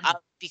because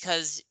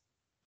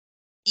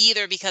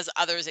either because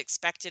others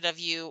expect it of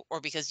you, or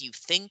because you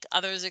think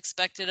others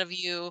expect it of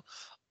you,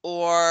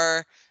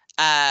 or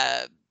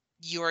uh,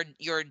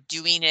 you're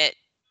doing it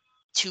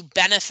to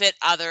benefit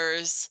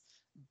others,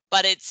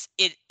 but it's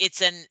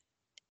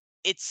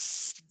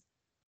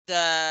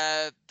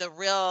the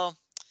real,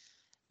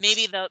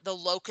 maybe the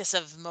locus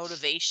of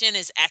motivation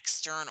is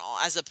external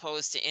as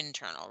opposed to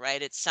internal,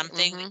 right? It's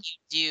something that Mhm. you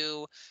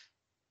do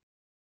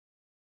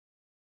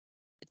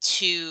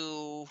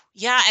to,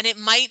 yeah. And it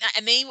might not,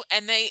 and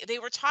they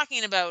were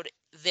talking about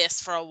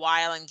this for a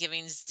while and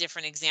giving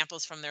different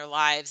examples from their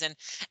lives, and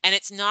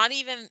it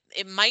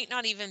might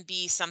not even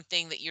be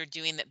something that you're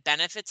doing that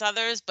benefits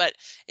others, but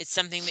it's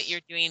something that you're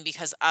doing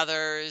because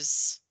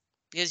others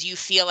because you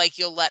feel like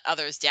you'll let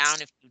others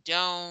down if you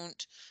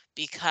don't,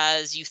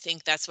 because you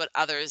think that's what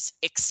others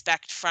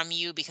expect from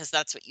you because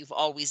that's what you've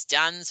always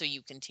done, so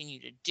you continue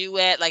to do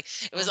it. Like,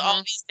 it was all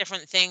Mm-hmm. these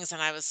different things,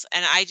 and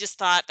I just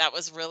thought that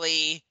was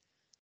really,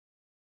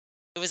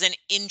 it was an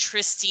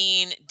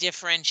interesting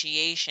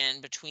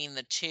differentiation between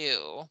the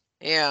two,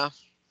 Yeah.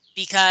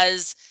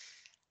 because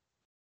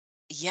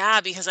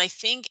yeah, because I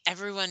think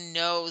everyone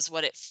knows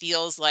what it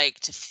feels like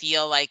to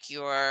feel like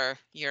you're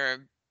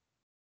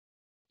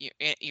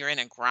in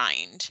a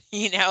grind,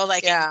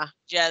 like, and Yeah.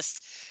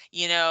 just,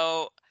 you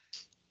know,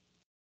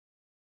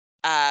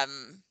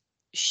 um,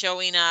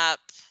 showing up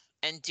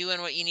and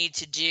doing what you need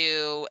to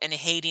do and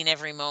hating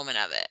every moment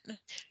of it.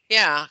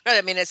 Yeah. But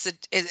I mean, it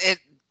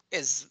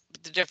is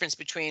the difference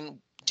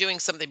between doing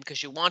something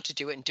because you want to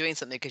do it and doing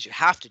something because you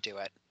have to do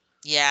it.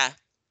 Yeah,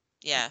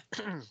 yeah,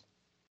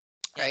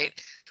 yeah.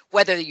 Right?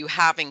 Whether you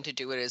having to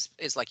do it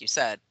is like you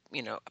said,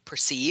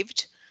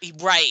 perceived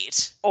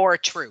Right, or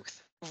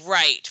truth,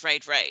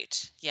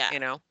 right. Yeah, you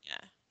know?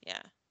 yeah,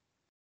 yeah,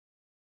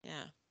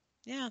 yeah,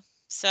 yeah.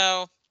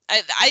 So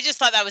I just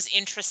thought that was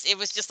interesting. It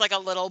was just like a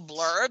little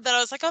blurb that I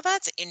was like, oh,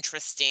 that's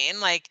interesting.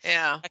 Like,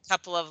 Yeah. a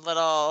couple of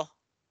little,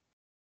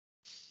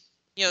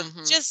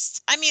 Mhm.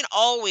 just, I mean,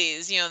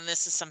 always, and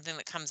this is something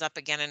that comes up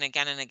again and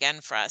again and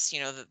again for us,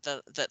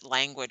 that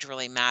language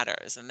really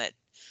matters, and that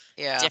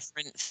Yeah.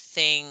 different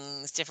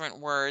things, different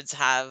words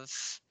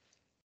have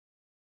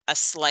a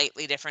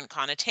slightly different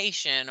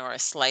connotation or a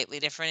slightly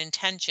different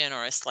intention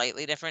or a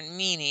slightly different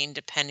meaning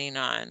depending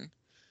on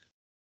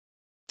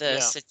the Yeah.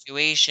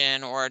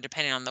 situation or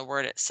depending on the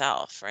word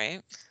itself,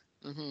 right?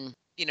 Mhm.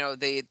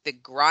 The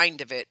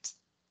grind of it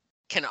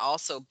can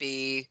also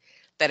be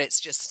that it's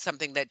just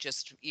something that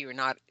just you're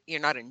not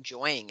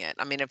enjoying it.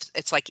 I mean, if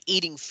it's like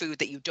eating food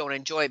that you don't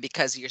enjoy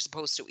because you're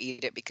supposed to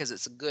eat it because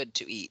it's good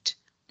to eat,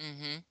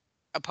 Mhm.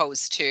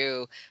 opposed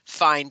to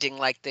finding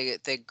like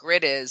the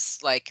grit is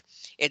like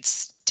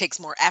it's takes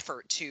more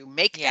effort to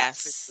make that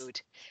Yes.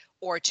 food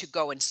or to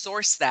go and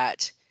source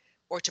that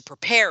or to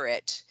prepare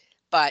it,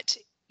 but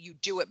you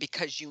do it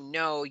because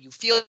you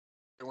feel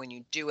better when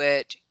you do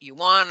it, you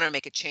want to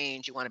make a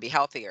change, you want to be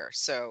healthier.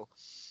 So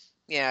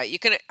yeah, you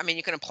can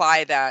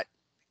apply that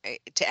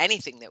to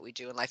anything that we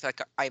do in life.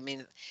 Like, I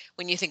mean,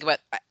 when you think about,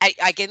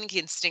 I think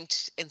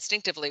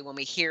instinctively when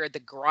we hear the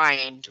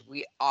grind,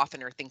 we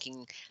often are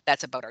thinking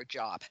that's about our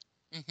job,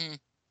 Mhm.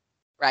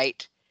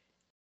 right?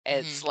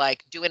 It's Mhm.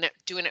 like doing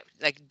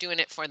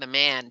it for the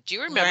man. Do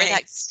you remember that?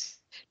 Right.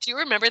 Do you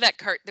remember that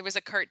There was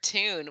a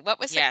cartoon. What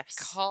was it Yes.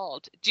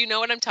 called? Do you know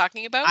what I'm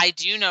talking about? I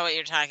do know what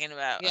you're talking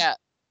about. Yeah.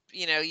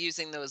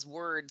 Using those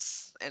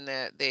words and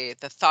the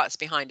thoughts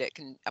behind it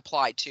can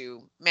apply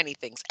to many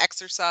things.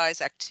 Exercise,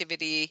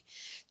 activity,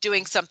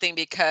 doing something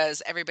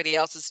because everybody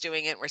else is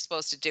doing it, we're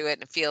supposed to do it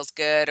and it feels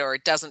good, or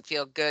it doesn't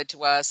feel good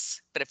to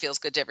us, but it feels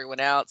good to everyone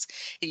else.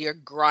 You're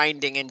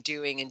grinding and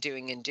doing and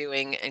doing and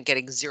doing and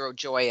getting zero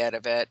joy out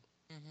of it.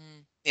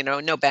 Mhm.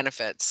 No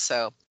benefits.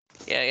 So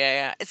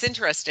yeah. It's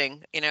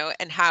interesting,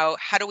 and how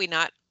do we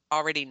not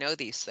already know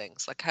these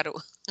things? Like how do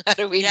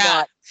we Yeah.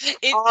 not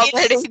It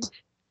already is.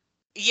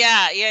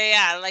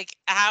 Yeah. Like,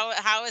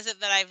 how is it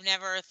that I've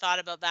never thought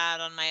about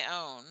that on my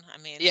own? I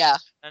mean, yeah.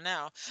 I don't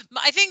know.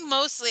 I think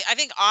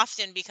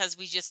often because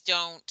we just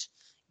don't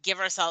give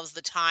ourselves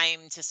the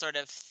time to sort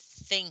of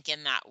think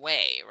in that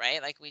way,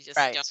 right? Like, we just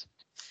don't. Right.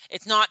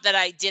 It's not that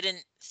I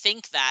didn't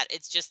think that,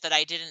 it's just that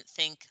I didn't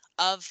think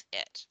of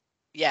it,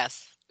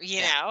 Yes. you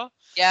Yeah. know?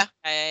 Yeah.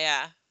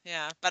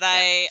 Yeah. But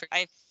Yeah.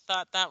 I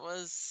thought that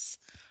was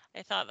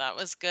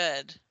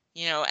good,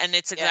 and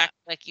it's Yeah.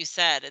 exactly like you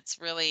said. It's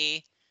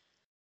really,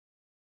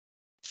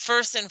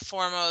 first and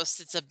foremost,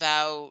 it's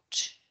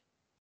about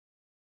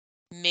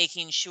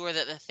making sure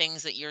that the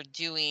things that you're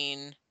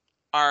doing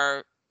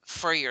are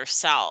for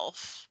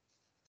yourself,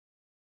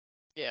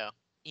 Yeah.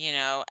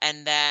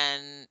 and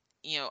then,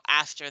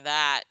 after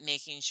that,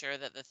 making sure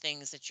that the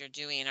things that you're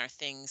doing are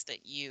things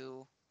that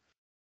you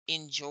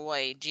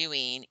enjoy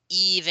doing,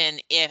 even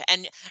if,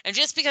 and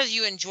just because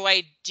you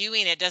enjoy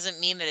doing it doesn't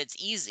mean that it's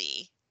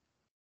easy,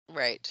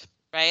 Right.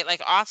 right?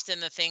 Like, often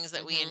the things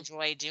that we Mhm.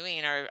 enjoy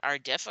doing are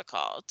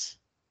difficult.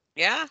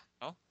 Yeah.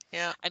 know?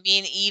 Yeah. I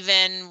mean,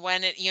 even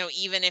when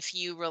even if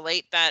you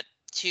relate that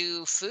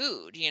to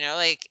food,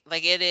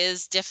 like it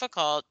is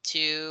difficult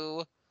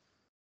to,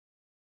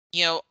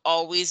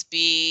 always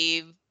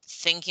be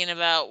thinking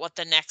about what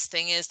the next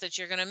thing is that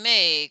you're going to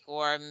make,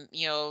 or,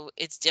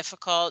 it's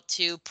difficult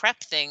to prep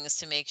things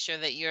to make sure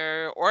that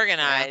you're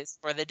Yeah. organized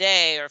for the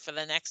day or for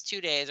the next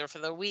 2 days or for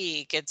the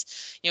week.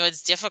 It's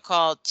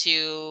difficult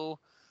to,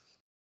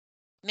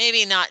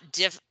 maybe not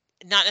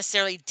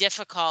necessarily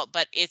difficult,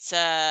 but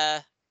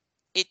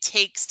it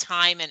takes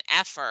time and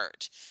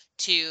effort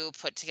to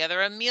put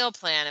together a meal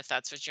plan if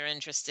that's what you're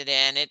interested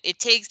in. It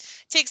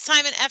takes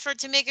time and effort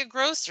to make a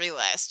grocery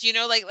list.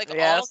 Like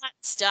all Yes. that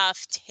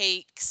stuff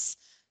takes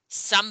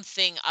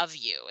something of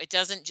you. It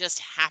doesn't just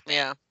happen,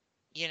 Yeah.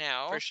 you For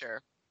know?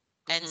 sure.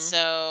 And Mhm.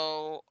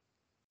 so,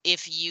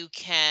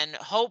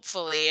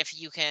 hopefully if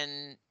you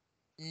can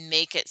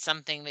make it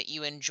something that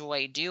you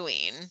enjoy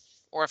doing,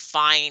 or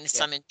find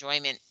Yeah. some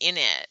enjoyment in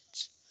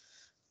it,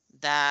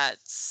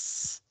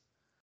 that's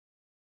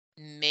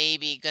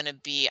maybe going to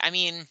be, I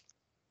mean,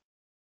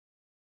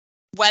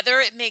 whether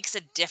it makes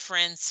a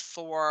difference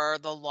for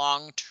the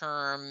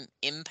long-term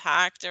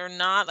impact or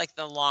not, like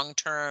the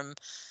long-term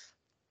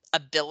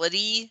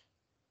ability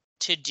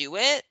to do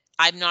it,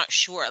 I'm not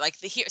sure. Like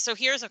so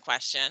here's a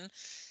question.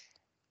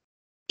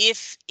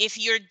 If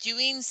you're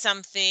doing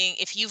something,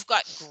 if you've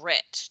got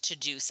grit to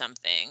do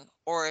something,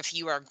 or if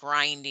you are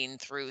grinding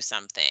through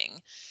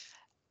something,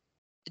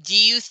 do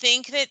you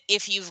think that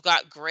if you've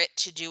got grit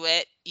to do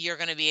it, you're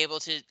going to be able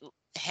to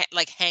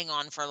like hang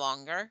on for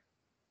longer?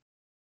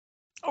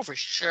 Oh, for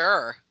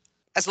sure.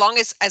 As long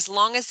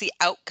as the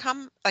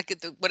outcome, like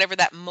whatever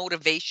that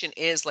motivation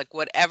is, like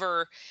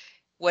whatever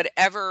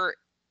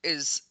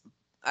is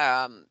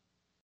um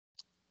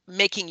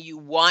making you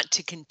want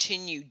to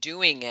continue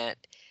doing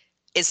it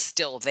is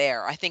still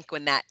there. I think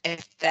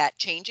if that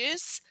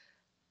changes,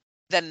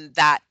 then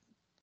that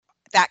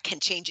can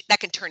change. That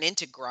can turn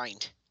into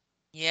grind,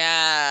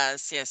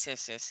 Yes, yes,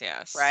 yes, yes,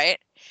 yes. right?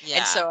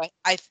 And Yeah. so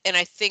I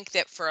think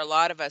that for a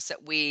lot of us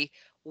that we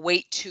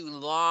wait too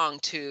long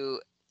to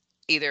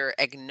either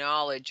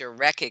acknowledge or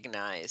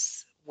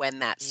recognize when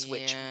that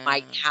switch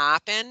might Yeah.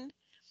 happen,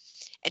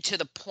 and to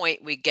the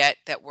point we get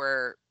that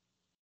we're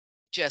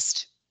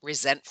just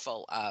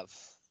resentful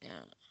of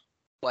Yeah.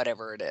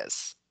 whatever it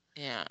is.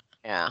 Yeah.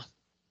 Yeah.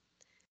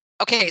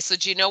 Okay, so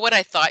do you know what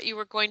I thought you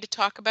were going to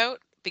talk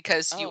about?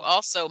 Because you Oh,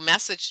 also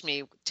messaged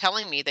me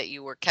telling me that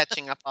you were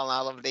catching up on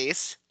all of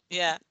these.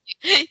 yeah.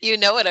 You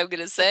know what I'm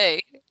going to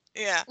say.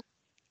 Yeah.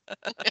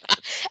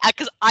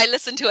 Because I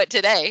listened to it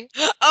today.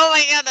 Oh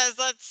my goodness,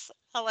 that's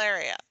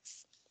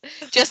hilarious.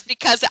 Just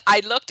because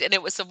I looked and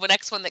it was the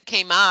next one that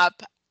came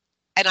up,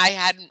 and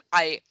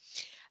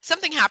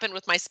something happened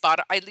with my spot.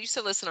 I used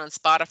to listen on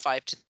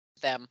Spotify to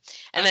them, and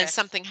then Okay. something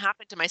happened to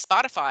my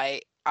Spotify.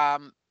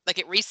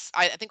 Like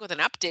I think with an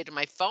update on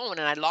my phone,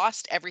 and I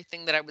lost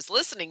everything that I was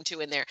listening to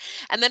in there.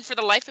 And then for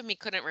the life of me,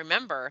 couldn't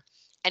remember.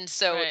 And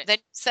so Right. then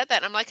you said that,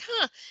 and I'm like,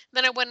 huh.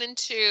 Then I went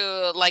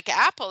into like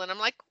Apple, and I'm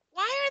like,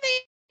 why are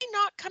they not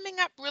coming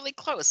up really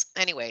close?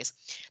 Anyways,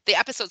 the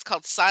episode's called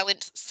Silent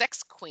Sex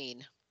Queen.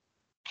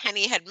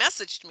 Henny had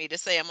messaged me to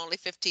say I'm only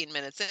 15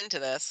 minutes into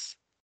this,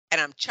 and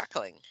I'm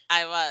chuckling.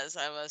 I was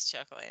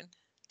chuckling.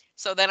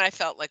 So then I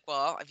felt like,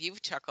 well, if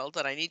you've chuckled,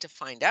 then I need to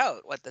find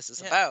out what this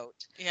is Yeah.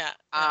 about. Yeah.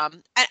 Yeah.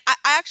 And I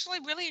actually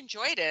really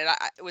enjoyed it.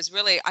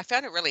 I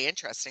found it really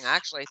interesting. I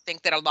actually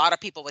think that a lot of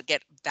people would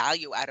get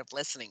value out of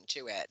listening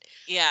to it.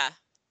 Yeah.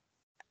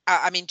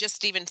 I mean,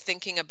 just even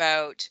thinking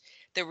about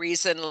the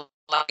reason,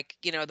 like,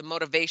 the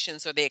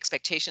motivations or the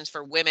expectations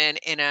for women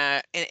in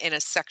a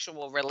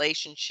sexual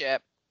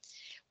relationship,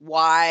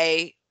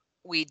 why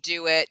we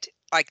do it,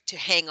 like to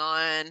hang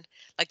on.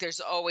 Like there's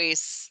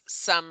always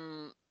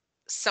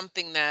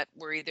something that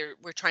we're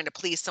trying to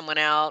please someone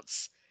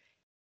else,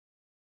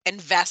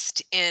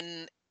 invest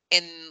in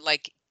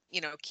like,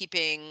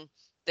 keeping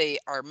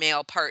our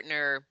male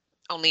partner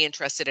only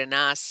interested in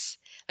us.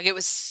 Like it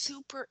was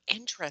super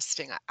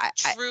interesting. I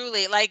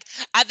Truly, like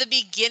at the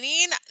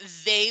beginning,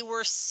 they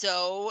were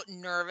so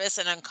nervous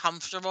and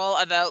uncomfortable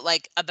about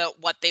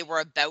what they were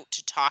about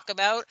to talk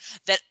about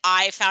that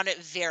I found it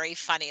very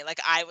funny. Like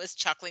I was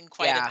chuckling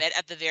quite a Yeah, bit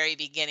at the very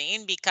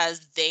beginning because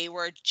they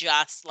were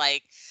just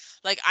like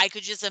I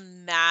could just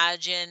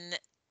imagine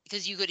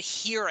because you could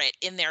hear it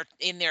in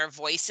their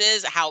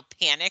voices how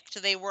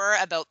panicked they were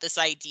about this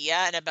idea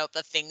and about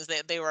the things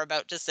that they were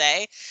about to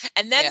say.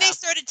 And then they yeah,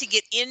 started to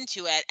get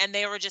into it and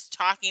they were just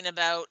talking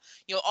about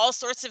all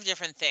sorts of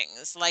different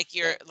things like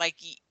yeah,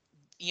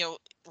 you know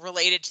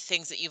related to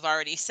things that you've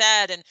already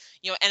said and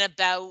and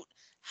about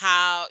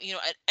how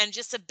and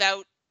just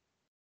about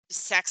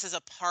sex as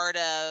a part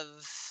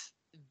of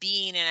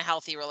being in a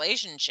healthy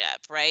relationship,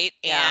 right?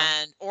 yeah,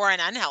 And or an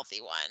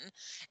unhealthy one.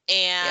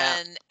 yeah.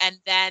 And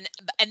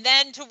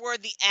then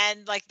toward the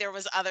end, like there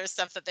was other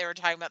stuff that they were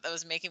talking about that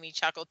was making me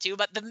chuckle too.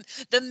 But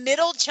the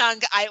middle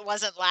chunk, I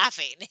wasn't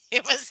laughing.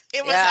 It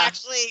was Yeah.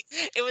 actually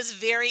it was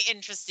very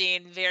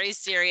interesting, very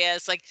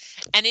serious. Like,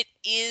 and it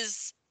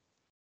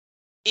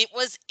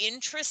was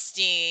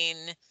interesting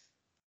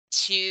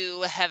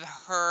to have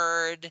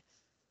heard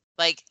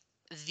like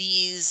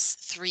these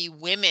three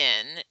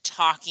women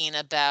talking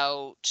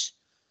about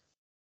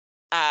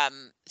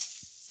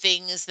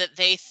things that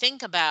they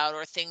think about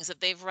or things that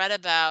they've read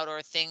about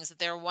or things that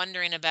they're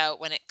wondering about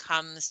when it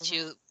comes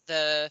Mhm. to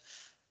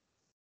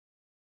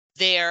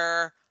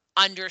their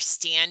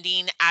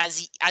understanding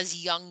as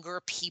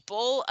younger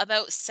people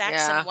about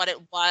sex and Yeah. what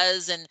it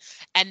was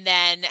and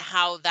then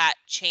how that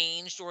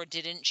changed or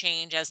didn't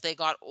change as they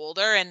got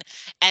older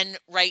and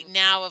right Mhm.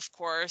 now of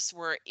course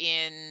we're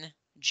in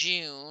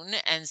June,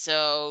 and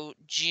so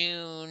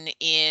June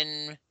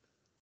in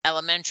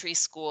elementary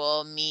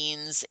school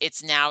means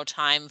it's now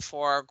time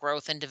for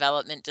growth and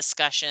development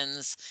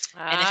discussions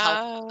and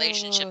healthy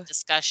relationship Oh,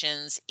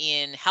 discussions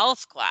in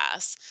health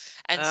class.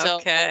 And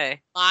so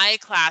okay. my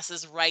class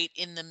is right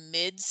in the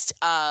midst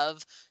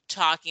of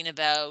talking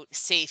about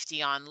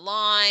safety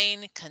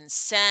online,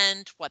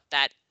 consent, what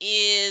that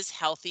is,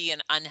 healthy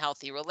and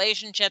unhealthy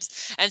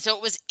relationships. And so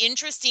it was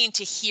interesting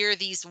to hear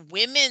these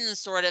women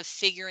sort of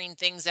figuring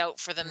things out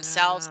for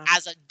themselves Uh,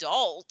 as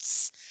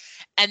adults,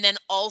 and then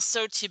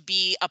also to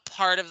be a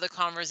part of the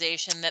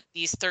conversation that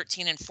these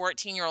 13 and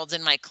 14-year-olds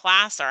in my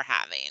class are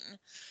having.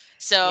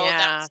 So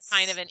that was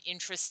kind of yes. an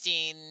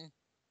interesting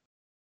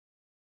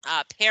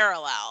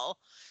parallel,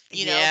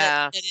 that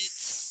Yes.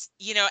 it's,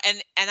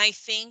 and I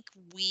think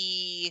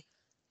we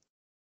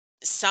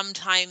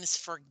sometimes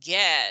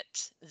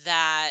forget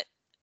that.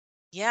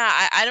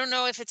 Yeah, I don't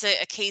know if it's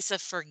a case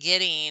of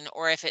forgetting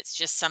or if it's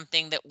just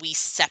something that we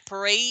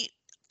separate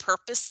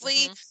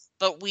purposely, Hmm.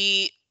 but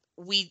we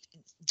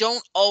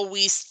don't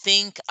always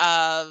think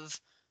of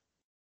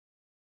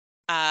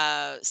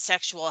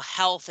sexual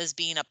health as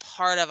being a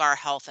part of our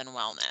health and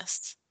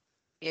wellness,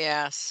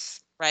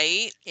 Yes.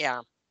 right?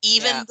 Yeah.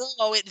 Yeah. Even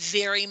though it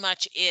very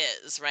much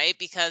is, right?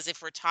 Because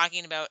if we're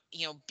talking about,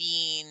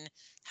 being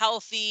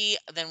healthy,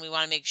 then we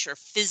want to make sure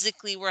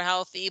physically we're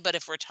healthy. But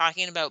if we're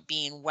talking about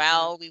being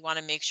Mm. well, we want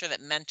to make sure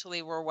that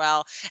mentally we're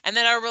well and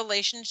that our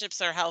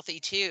relationships are healthy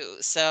too.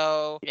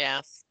 So,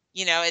 Yes.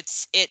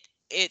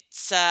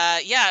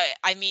 yeah,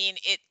 I mean,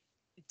 it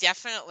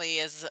definitely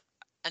is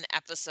an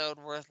episode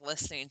worth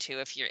listening to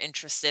if you're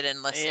interested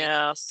in listening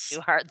Yes.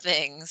 to hard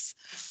things,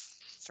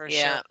 for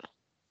sure. Yeah.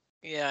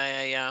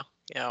 Yeah. Yeah. Yeah.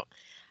 Yeah.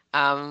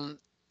 Um,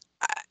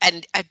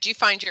 and do you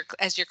find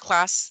as your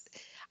class,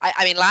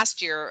 I mean,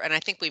 last year, and I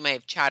think we may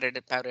have chatted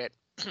about it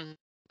in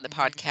the Mhm,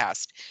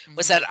 podcast,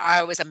 was mhm, that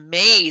I was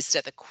amazed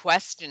at the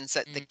questions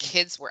that the mhm,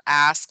 kids were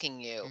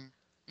asking you.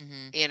 mhm,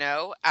 mhm,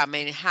 I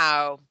mean,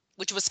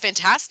 which was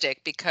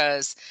fantastic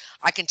because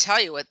I can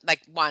tell you what,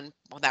 like one,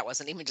 well, that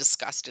wasn't even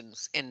discussed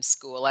in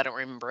school. I don't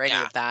remember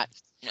any yeah, of that.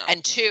 no.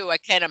 And two, I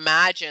can't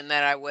imagine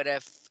that I would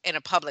have in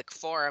a public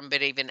forum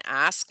been even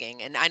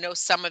asking. And I know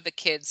some of the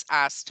kids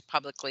asked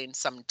publicly and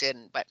some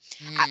didn't, but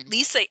at Mm,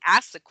 least they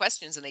asked the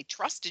questions and they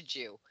trusted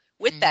you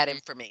with that mhm,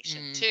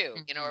 information mm,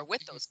 too, or mhm,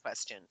 with mhm. those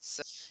questions.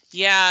 So,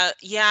 Yeah,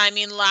 yeah, I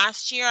mean,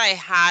 last year I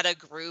had a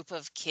group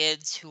of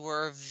kids who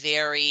were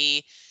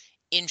very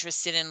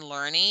interested in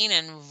learning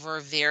and were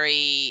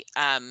very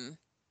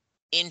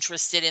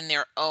interested in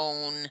their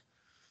own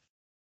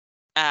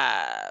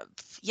uh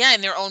yeah,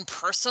 in their own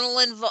personal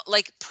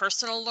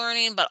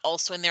learning, but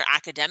also in their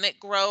academic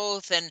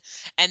growth,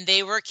 and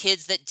they were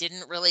kids that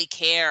didn't really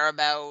care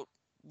about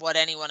what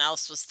anyone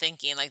else was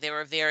thinking. Like, they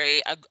were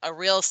a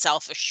real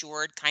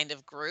self-assured kind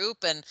of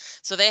group, and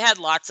so they had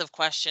lots of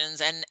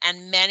questions,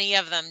 and many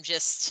of them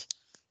just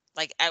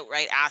like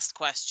outright asked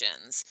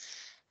questions.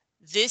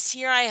 This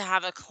year I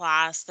have a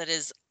class that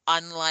is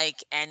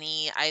unlike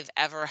any I've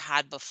ever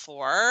had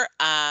before,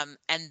 and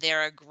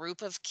they're a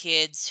group of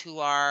kids who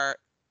are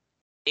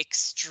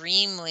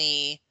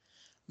extremely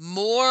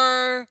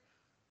more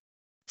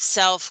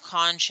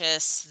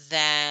self-conscious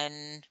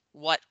than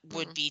what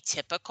would mhm. be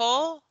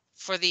typical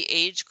for the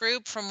age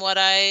group from what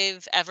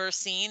I've ever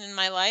seen in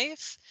my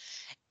life.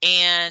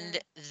 And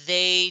Mm.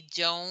 they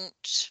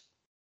don't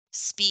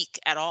speak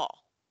at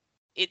all.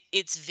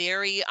 It's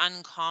very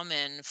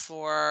uncommon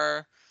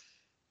for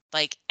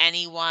like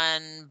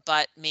anyone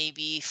but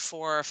maybe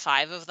 4 or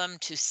 5 of them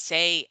to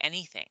say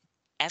anything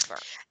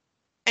ever.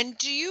 And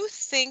do you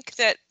think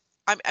that,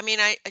 I mean,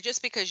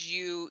 just because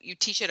you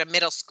teach at a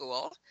middle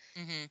school,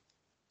 Mhm.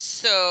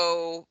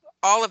 so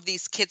all of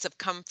these kids have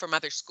come from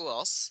other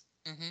schools.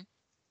 Mhm.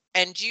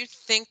 And do you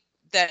think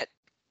that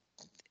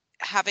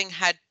having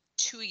had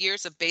 2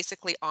 years of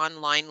basically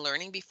online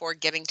learning before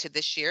getting to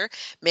this year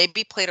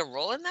maybe played a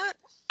role in that?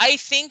 I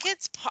think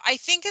it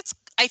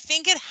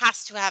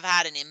has to have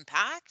had an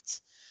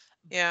impact,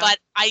 Yeah. but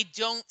I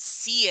don't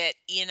see it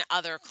in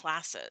other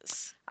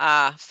classes.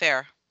 Ah,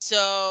 fair.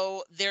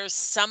 So there's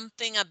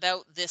something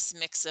about this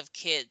mix of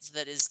kids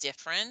that is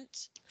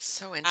different.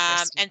 So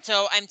interesting. And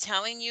so I'm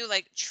telling you,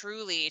 like,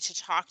 truly, to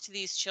talk to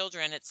these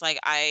children, it's like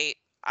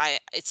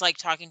it's like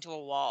talking to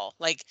a wall.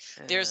 Like,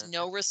 there's Uh,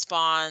 no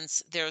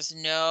response. There's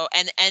no,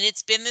 and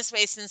it's been this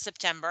way since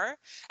September.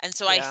 And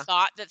so I yeah.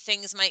 thought that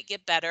things might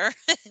get better.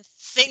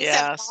 Things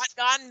have not Yes.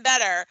 gotten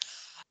better.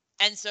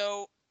 And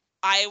so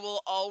I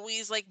will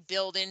always like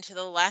build into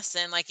the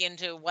lesson, like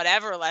into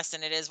whatever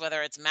lesson it is,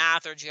 whether it's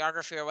math or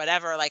geography or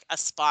whatever, like a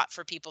spot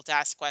for people to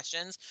ask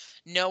questions.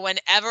 No one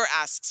ever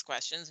asks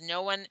questions.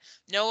 No,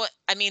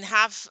 I mean,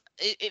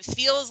 it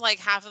feels like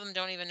half of them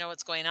don't even know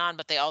what's going on,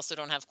 but they also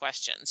don't have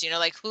questions.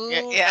 Like,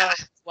 Yeah. who Yeah.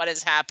 knows what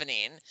is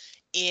happening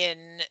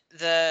in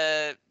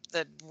the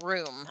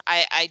room?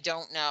 I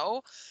don't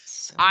know.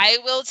 So, I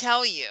will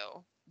tell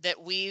you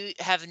that we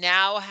have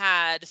now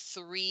had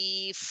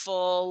 3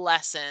 full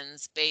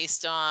lessons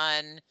based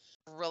on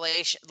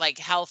relation like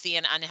healthy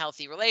and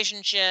unhealthy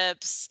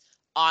relationships,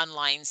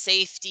 online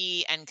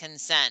safety and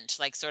consent,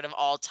 like sort of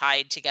all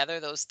tied together,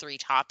 those 3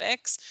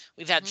 topics.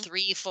 We've had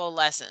 3 full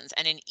lessons,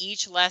 and in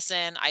each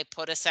lesson I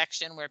put a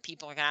section where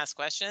people can ask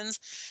questions.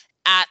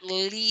 At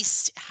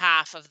least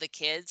half of the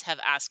kids have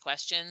asked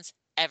questions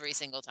every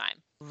single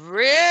time.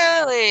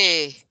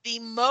 Really? The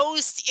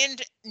most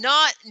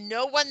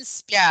no one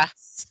speaks. Yeah.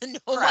 No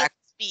one Correct.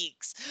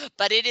 speaks,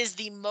 but it is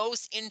the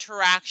most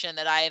interaction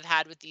that I have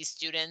had with these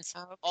students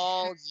Okay.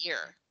 all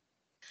year.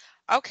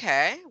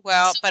 Okay.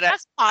 Well, So but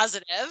that's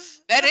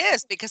positive. that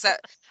is because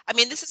I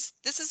mean, this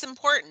is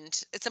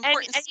important. It's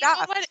important And you know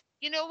stuff. what?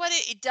 You know what?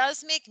 It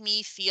does make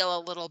me feel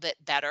a little bit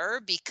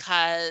better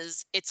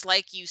because it's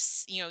like you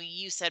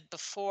said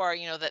before,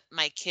 that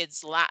my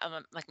kids,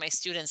 like my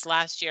students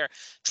last year,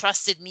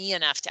 trusted me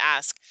enough to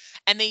ask,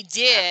 and they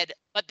Yeah. did,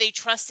 but they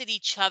trusted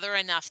each other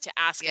enough to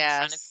ask in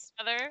front of Yes.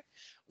 each other.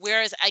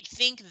 Whereas I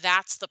think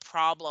that's the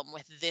problem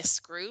with this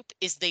group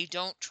is they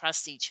don't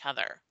trust each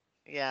other.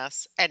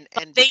 Yes. And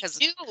They because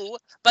do,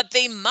 but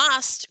they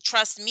must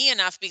trust me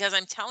enough because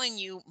I'm telling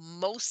you,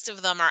 most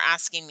of them are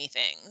asking me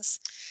things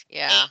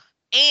yeah.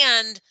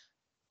 and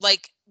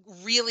like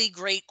really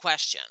great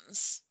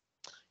questions.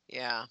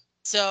 Yeah.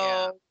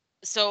 Yeah.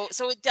 So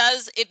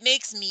it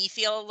makes me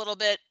feel a little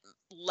bit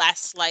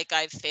less like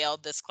I've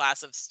failed this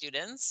class of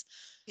students.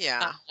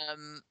 Yeah.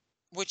 Um,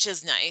 which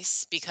is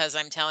nice because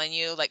I'm telling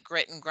you, like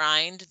grit and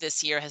grind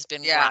this year has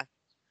been grind.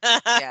 Yeah.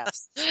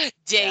 Yes.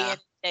 Day Yeah. in,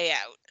 day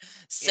out.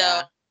 So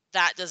Yeah.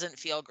 that doesn't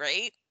feel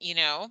great. So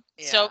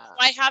Yeah.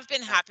 I have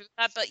been Yeah. happy with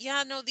that. But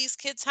yeah, no, these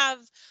kids have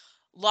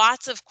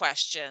lots of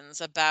questions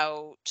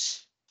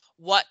about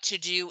what to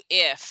do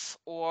if,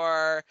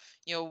 or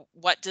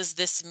what does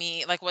this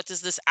mean, like what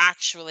does this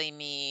actually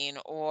mean,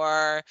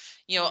 or a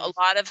Mm.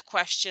 lot of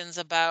questions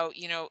about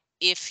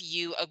if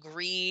you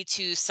agree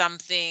to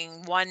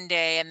something one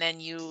day and then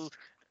you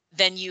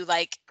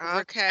like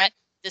regret Okay.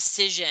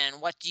 decision,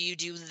 what do you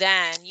do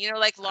then,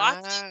 like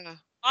lots Ah.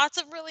 lots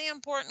of really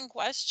important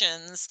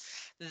questions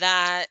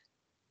that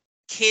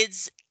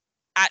kids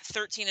at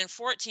 13 and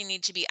 14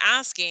 need to be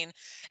asking.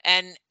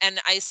 And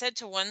I said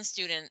to one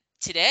student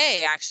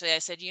today, actually, I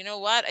said, you know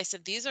what, I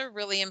said, these are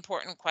really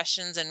important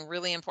questions and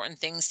really important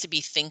things to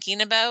be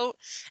thinking about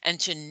and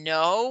to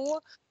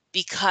know,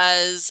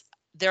 because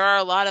there are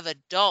a lot of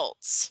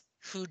adults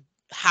who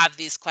have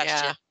these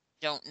questions, Yeah.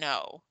 don't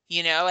know,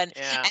 Yeah.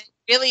 and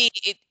really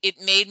it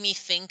made me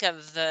think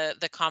of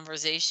the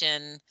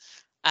conversation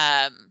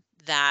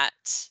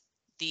that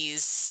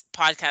these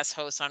podcast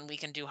hosts on We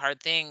Can Do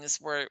Hard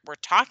Things were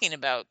talking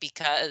about,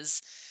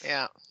 because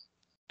Yeah.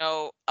 you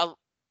know a,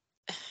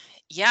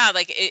 yeah,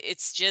 like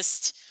it's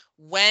just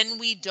when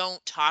we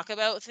don't talk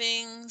about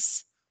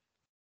things,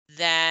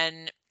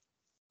 then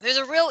there's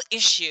a real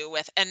issue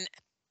with, and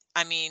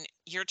I mean,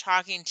 you're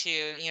talking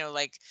to,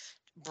 like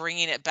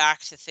bringing it back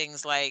to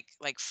things like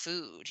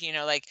food,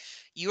 like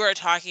you are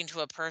talking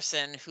to a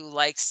person who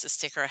likes to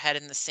stick her head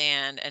in the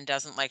sand and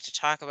doesn't like to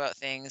talk about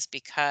things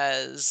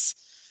because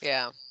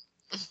Yeah.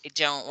 I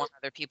don't want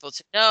other people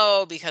to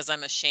know, because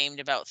I'm ashamed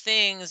about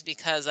things,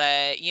 because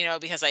I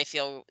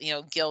feel,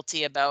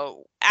 guilty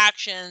about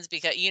actions,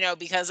 because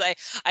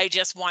I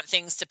just want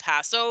things to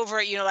pass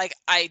over, like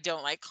I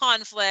don't like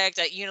conflict.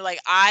 Like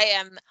I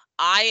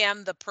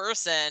am the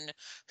person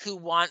who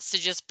wants to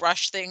just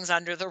brush things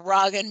under the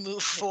rug and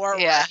move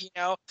Yeah.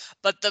 forward.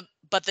 But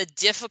the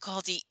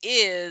difficulty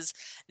is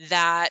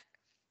that,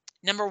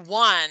 number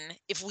one,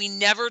 if we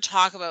never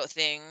talk about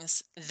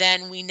things,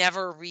 then we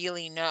never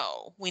really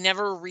know. We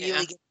never Yeah.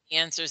 really get the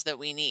answers that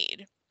we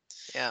need.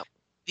 Yeah.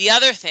 The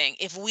other thing,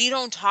 if we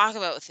don't talk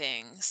about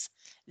things,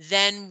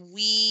 then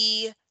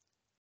we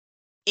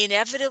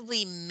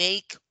inevitably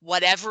make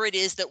whatever it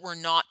is that we're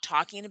not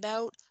talking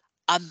about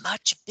a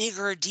much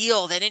bigger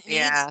deal than it needs.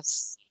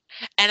 Yes.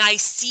 And I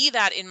see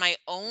that in my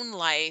own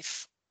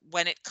life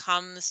when it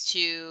comes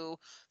to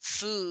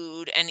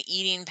food and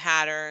eating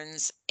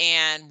patterns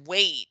and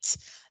weight,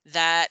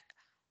 that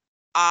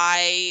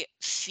I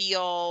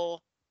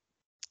feel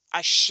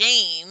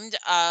ashamed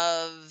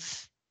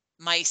of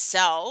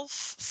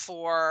myself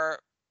for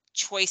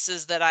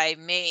choices that I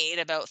made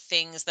about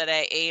things that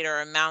I ate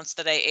or amounts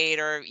that I ate,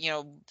 or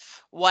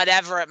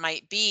whatever it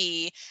might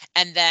be.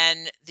 And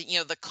then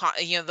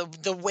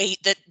the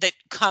weight that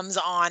comes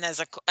on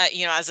as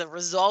as a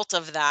result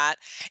of that.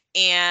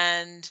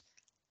 And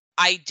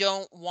I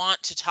don't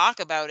want to talk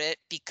about it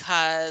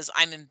because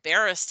I'm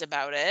embarrassed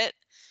about it.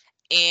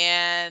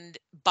 And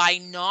by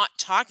not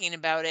talking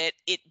about it,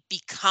 it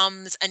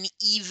becomes an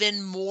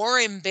even more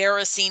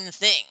embarrassing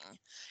thing.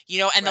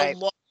 And Right.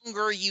 the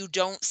longer you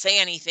don't say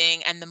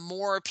anything and the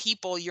more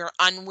people you're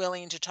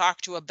unwilling to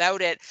talk to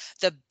about it,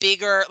 the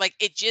bigger, like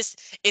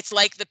it's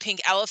like the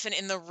pink elephant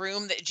in the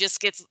room that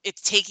just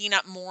it's taking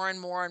up more and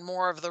more and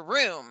more of the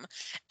room.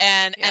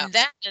 and Yeah. and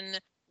then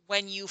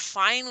when you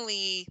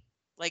finally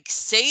like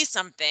say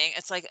something,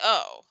 it's like,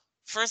 oh,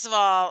 first of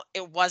all,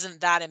 it wasn't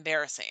that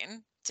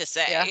embarrassing to Yeah.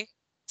 say.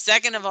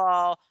 Second of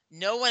all,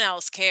 no one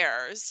else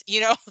cares.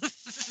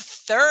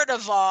 third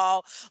of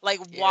all, like,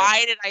 Yep.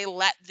 why did I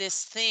let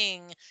this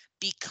thing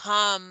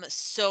become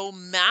so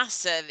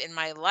massive in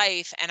my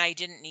life and I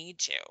didn't need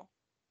to?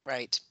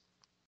 Right.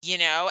 You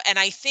know, and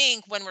I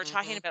think when we're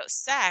talking Hmm. about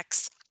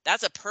sex,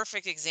 that's a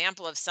perfect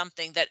example of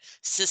something that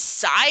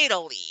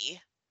societally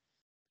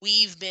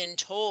we've been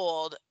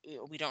told,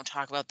 we don't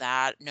talk about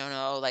that. No,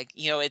 no, like,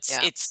 Yeah.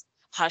 it's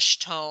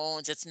hushed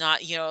tones. It's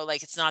not,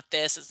 like, it's not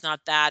this, it's not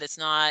that, it's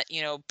not,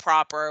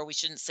 proper. We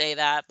shouldn't say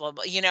that, blah,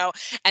 blah,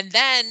 and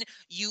then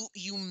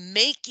you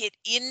make it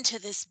into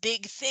this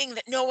big thing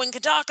that no one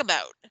can talk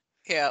about.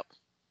 Yep.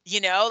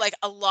 Like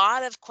a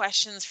lot of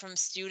questions from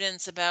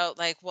students about,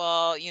 like,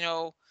 well,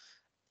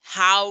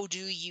 how do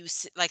you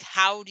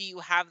how do you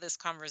have this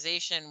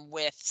conversation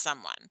with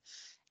someone?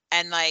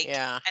 And like,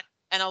 Yeah.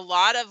 and a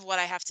lot of what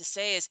I have to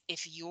say is,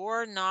 if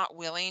you're not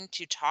willing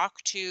to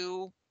talk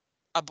to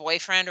a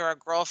boyfriend or a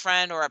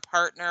girlfriend or a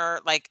partner,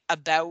 like,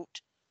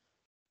 about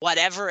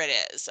whatever it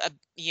is,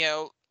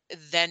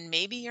 then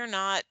maybe you're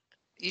not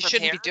You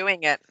shouldn't prepared be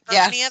doing it. for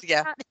any Yes. of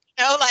Yeah.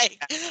 that.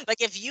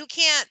 Like if you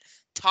can't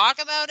talk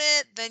about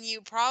it, then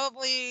you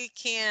probably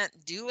can't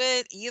do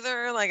it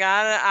either. Like,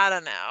 I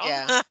don't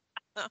Yeah.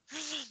 know.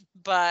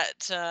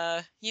 But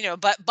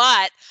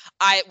but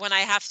when I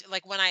have to,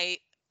 like, when I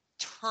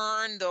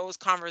turn those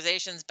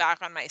conversations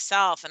back on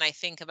myself and I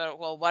think about,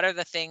 well, what are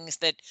the things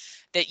that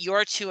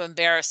you're too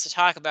embarrassed to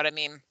talk about? I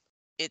mean,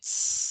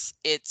 it's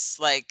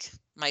like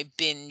my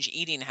binge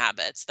eating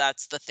habits.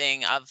 That's the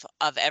thing of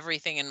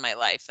everything in my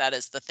life. That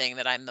is the thing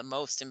that I'm the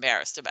most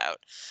embarrassed about.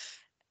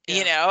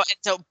 Yeah. And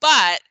so,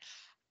 but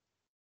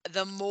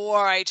the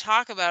more I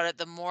talk about it,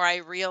 the more I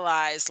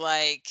realize,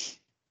 like,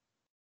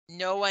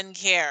 no one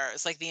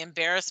cares. Like, the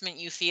embarrassment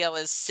you feel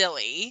is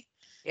silly.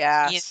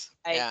 Yes.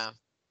 Like, Yeah.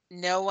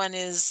 no one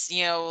is,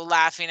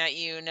 laughing at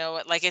you.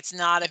 No, like, it's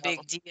not a No.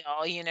 big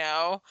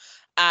deal.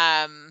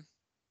 Um,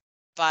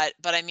 but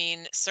I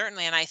mean,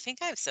 certainly, and I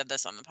think I've said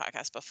this on the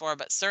podcast before,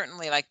 but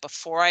certainly, like,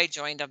 before I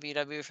joined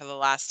WW for the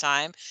last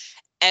time,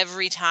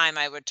 every time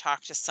I would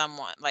talk to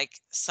someone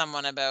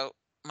about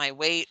my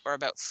weight or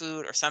about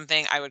food or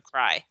something, I would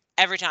cry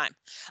every time.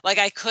 Like,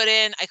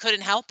 Mm. I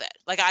couldn't help it.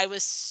 Like, I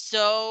was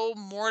so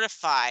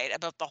mortified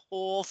about the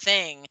whole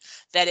thing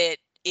that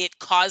it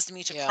caused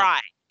me to Yeah.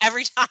 cry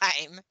every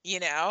time.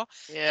 And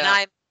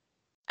Yeah.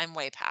 I'm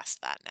way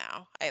past that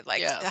now.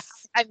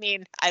 Yes. I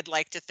mean, I'd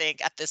like to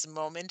think at this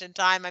moment in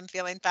time I'm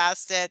feeling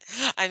past it.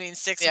 I mean,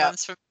 6 Yeah.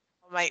 months from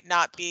now might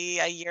not be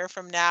a year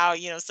from now.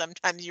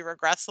 Sometimes you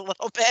regress a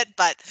little bit,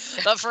 but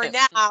for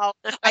now,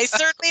 I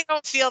certainly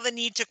don't feel the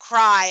need to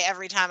cry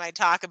every time I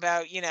talk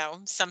about,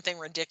 something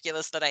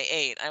ridiculous that I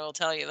ate. I will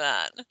tell you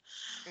that.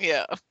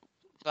 Yeah.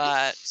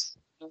 But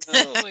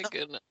Oh my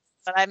goodness.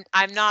 but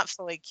I'm not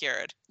fully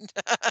cured.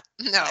 I'm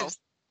No.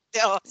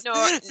 still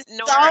Nor it's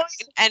nor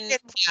always and in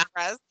yeah,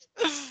 progress.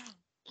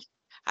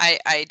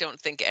 I don't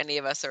think any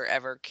of us are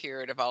ever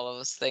cured of all of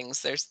those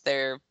things.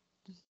 They're,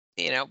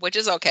 which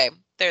is okay.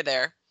 They're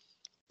there.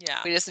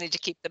 Yeah. We just need to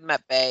keep them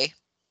at bay.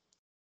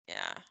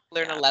 Yeah,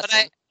 Learn a yeah.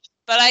 lesson.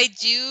 But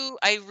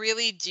I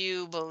really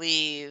do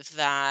believe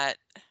that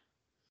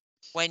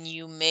when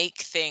you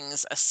make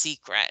things a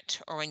secret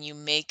or when you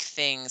make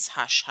things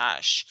hush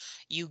hush,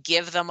 you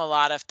give them a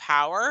lot of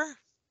power.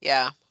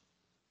 Yeah.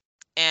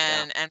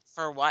 Yeah. And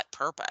for what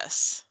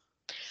purpose?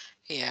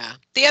 Yeah.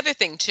 The other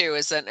thing too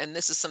is that, and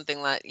this is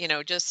something that,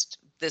 just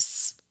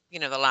this, the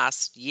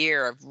last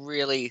year I've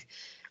really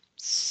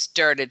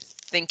started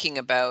thinking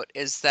about,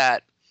 is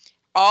that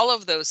all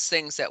of those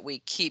things that we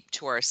keep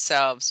to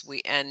ourselves,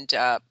 we end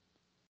up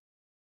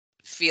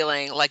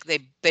feeling like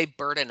they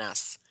burden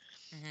us.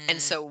 And Hmm.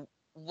 so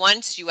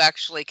once you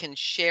actually can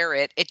share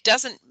it, it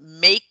doesn't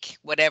make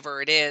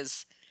whatever it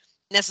is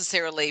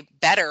necessarily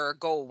better or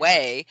go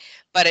away,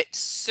 but it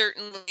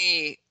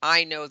certainly,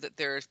 I know that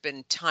there's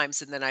been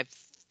times and then I've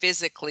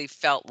physically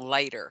felt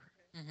lighter,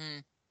 Hmm.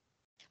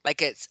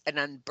 like it's an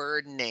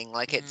unburdening,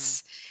 like Hmm.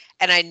 it's,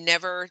 and I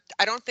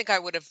don't think I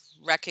would have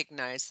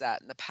recognized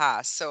that in the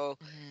past. So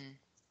Hmm.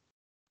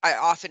 I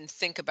often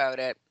think about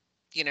it,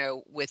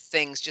 with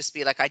things, just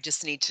be like, I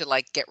just need to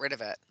like get rid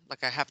of it.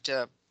 Like I have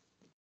to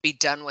be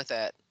done with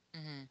it.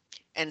 Hmm.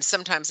 And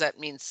sometimes that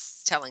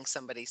means telling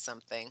somebody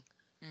something,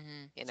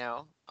 Hmm. you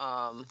know.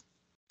 Um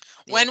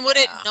When would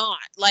it yeah. not?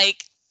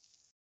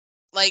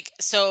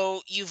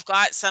 So you've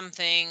got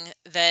something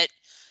that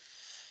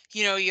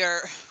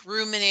you're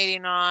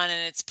ruminating on,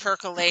 and it's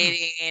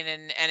percolating,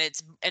 and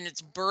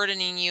it's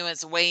burdening you,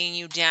 it's weighing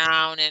you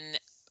down. And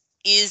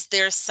is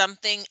there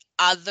something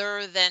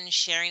other than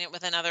sharing it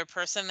with another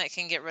person that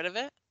can get rid of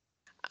it?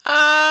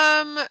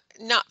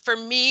 Not for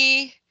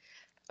me.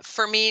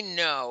 For me,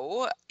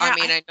 no. I Yeah, I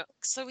mean, don't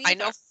think so I either.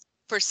 know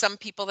for some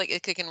people, like,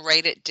 they can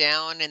write it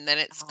down and then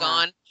it's Uh,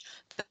 gone.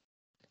 Th-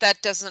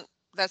 That doesn't,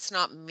 that's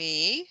not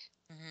me.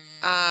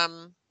 mhm,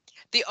 Um,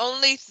 The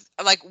only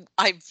like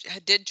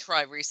did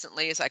try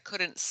recently is I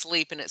couldn't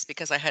sleep, and it's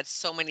because I had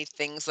so many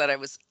things that I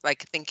was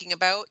like thinking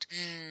about,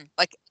 Mm,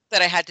 like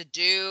that I had to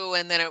do,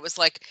 and then it was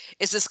like,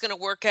 is this going to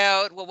work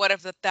out? Well, what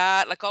if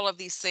that? Like all of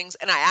these things,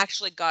 and I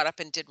actually got up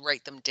and did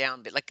write them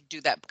down, but like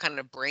do that kind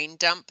of brain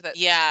dump that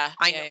yeah,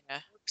 I know yeah, yeah.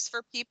 works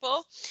for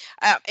people.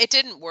 It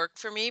didn't work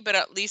for me, but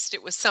at least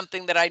it was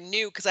something that I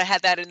knew because I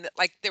had that in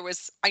like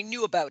I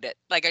knew about it.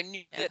 Like I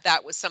knew Yeah. that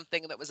that was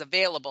something that was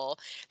available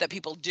that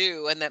people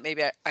do, and that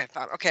maybe I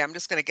thought, okay, I'm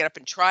just going to get up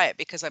and try it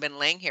because I've been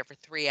laying here for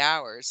 3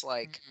 hours,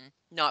 like Hmm.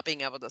 not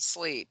being able to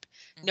sleep.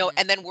 No, Hmm.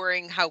 and then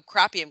worrying how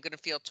crappy I'm going to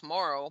feel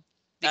tomorrow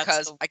That's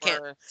because the I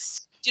can't.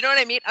 worst. Do you know what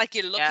I mean? Like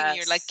you're looking,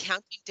 you're like Yes.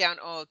 counting down,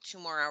 oh, 2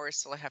 more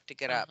hours till I have to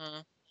get up.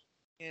 Uh-huh.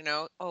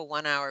 Oh,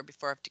 1 hour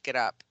before I have to get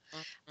up.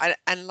 Mhm.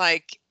 And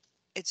like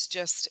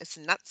it's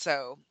nuts.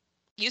 So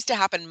used to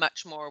happen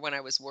much more when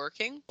I was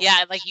working.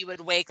 Yeah, like you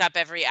would wake up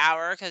every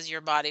hour because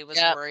your body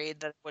was Yep. worried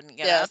that it wouldn't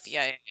get up. Yes.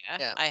 Yeah, yeah, yeah.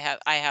 Yeah.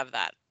 I have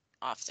that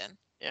often.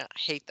 Yeah. I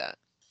hate that.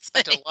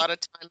 Spent a lot of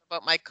time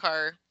about my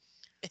car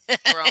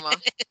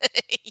drama.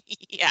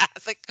 Yeah,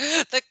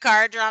 the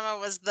car drama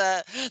was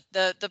the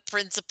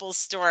principal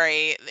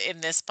story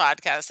in this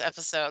podcast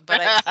episode, but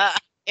I mean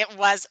it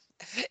was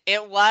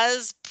it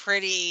was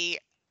pretty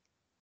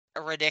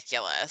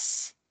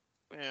ridiculous.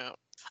 Yeah.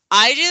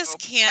 I just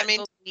So, I can't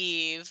mean,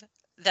 believe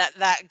that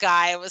that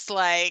guy was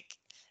like,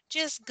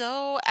 just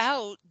go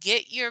out,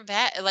 get your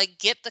bag, like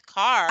get the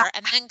car,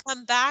 and then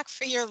come back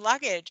for your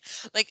luggage.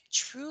 Like,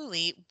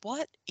 truly,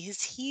 what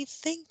is he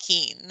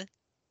thinking?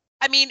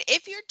 I mean,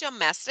 if you're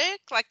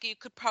domestic, like you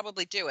could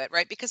probably do it,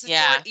 right? Because the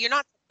door, Yeah, you're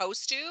not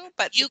supposed to,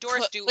 but the you could,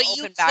 doors do but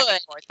you open back y- and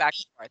forth,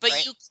 but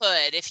right? you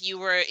could if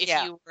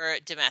Yeah. you were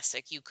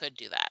domestic, you could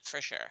do that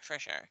for sure, for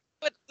sure.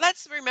 But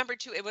let's remember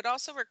too, it would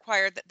also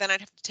require that then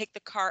I'd have to take the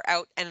car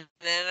out and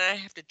then I have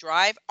to drive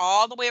all the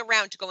way around to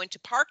go into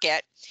park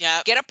it,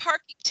 Yep. get a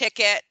parking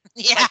ticket,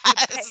 like to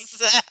pay.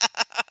 Yes.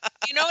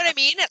 You know what I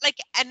mean? Like,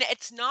 and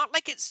it's not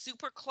like it's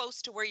super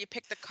close to where you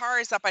pick the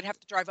cars up. I'd have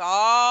to drive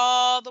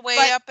all the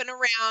way But up and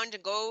around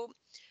and go.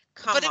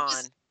 But Come it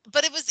was on.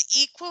 but it was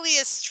equally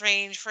as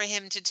strange for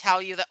him to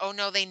tell you that, "Oh,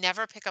 no, they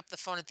never pick up the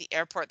phone at the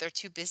airport, they're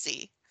too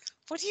busy."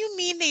 What do you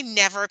mean they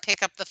never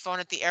pick up the phone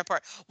at the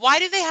airport? Why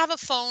do they have a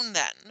phone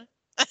then?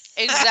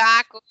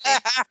 Exactly.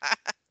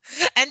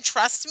 And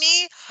trust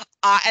me,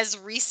 as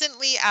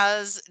recently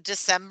as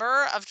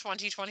December of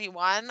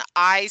 2021,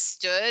 I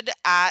stood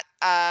at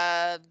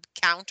a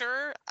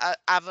counter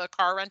of a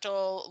car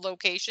rental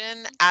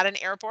location at an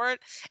airport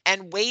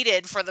and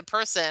waited for the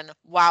person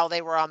while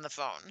they were on the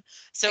phone.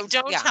 So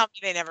don't Yeah. tell me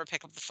they never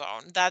pick up the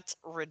phone. That's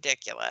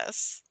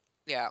ridiculous.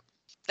 Yeah.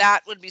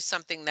 That would be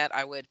something that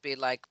I would be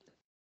like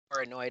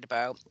more annoyed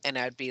about, and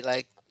I'd be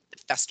like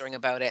festering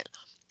about it.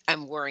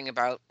 I'm worrying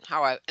about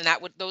and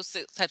that would, those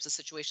types of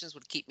situations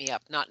would keep me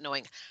up, not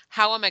knowing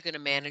how am I going to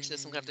manage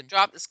this. I'm going to have to Mm,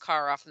 drop this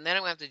car off, and then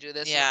I'm going to have to do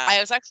this. And yeah. I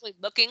was actually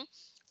looking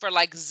for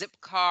like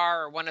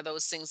Zipcar or one of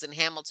those things in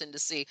Hamilton to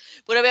see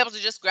would I be able to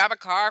just grab a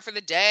car for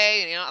the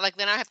day, and like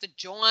then I have to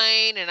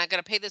join, and I got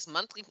to pay this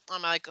monthly.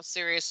 I'm like, oh,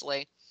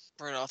 seriously.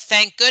 Brutal.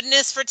 Thank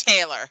goodness for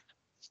Taylor.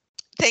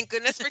 Thank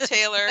goodness for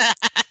Taylor.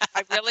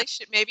 I really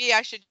should. Maybe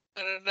I should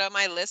put it on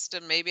my list,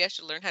 and maybe I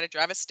should learn how to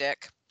drive a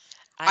stick.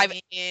 I I've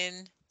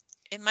mean,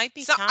 it might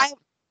be so time. I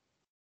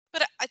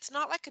But it's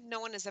not like no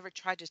one has ever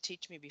tried to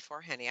teach me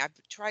before, Henny. I've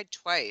tried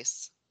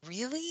twice.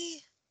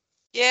 Really?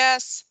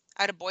 Yes,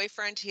 I had a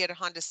boyfriend. He had a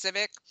Honda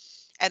Civic.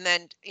 And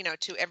then,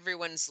 to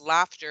everyone's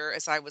laughter,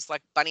 as I was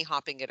like bunny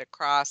hopping it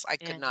across, I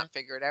could Yeah. not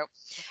figure it out.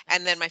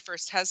 And then my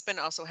first husband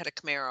also had a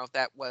Camaro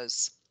that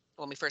was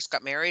when we first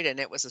got married, and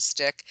it was a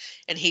stick.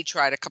 And he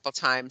tried a couple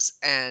times.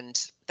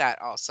 And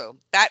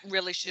that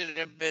really should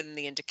have been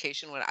the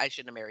indication when I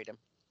shouldn't have married him.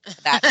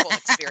 That whole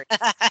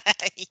experience.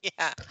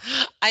 Yeah.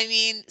 I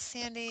mean,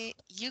 Sandy,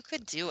 you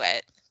could do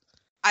it.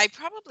 I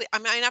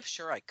mean, I'm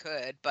sure I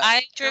could, but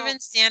I've driven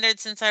standard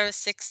since I was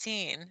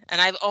 16,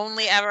 and I've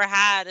only ever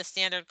had a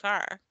standard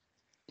car.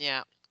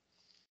 yeah.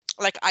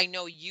 Like I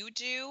know you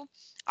do.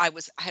 I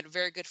had a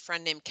very good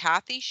friend named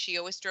Kathy. She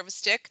always drove a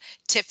stick.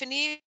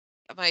 Tiffany,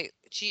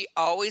 she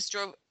always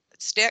drove a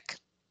stick.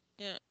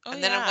 Yeah. Oh,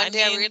 And then yeah. I one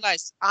day I mean,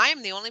 realized I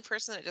am the only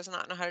person that does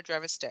not know how to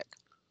drive a stick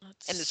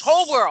in this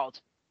whole that's,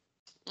 world.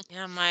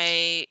 yeah,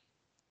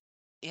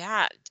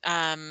 yeah,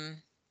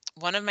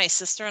 one of my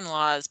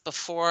sister-in-laws,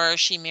 before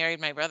she married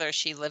my brother,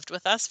 she lived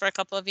with us for a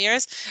couple of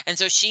years, and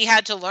so she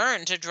had to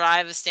learn to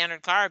drive a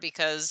standard car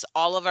because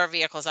all of our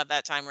vehicles at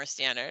that time were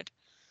standard.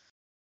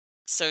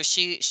 So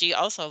she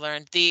also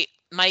learned. The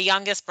My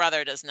youngest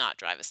brother does not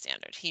drive a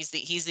standard. He's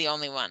the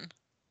only one.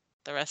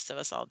 The rest of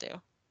us all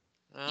do.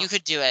 You Well,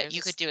 could do it. there's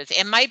You could this do it.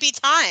 It might be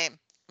time.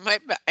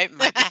 it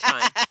might be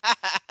time.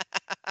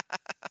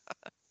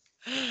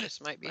 It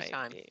just might be Might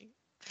time. be.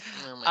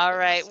 Oh my All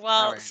right. goodness.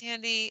 All Well, right.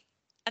 Sandy,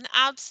 an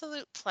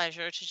absolute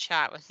pleasure to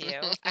chat with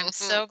you. I'm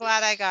so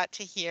glad I got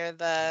to hear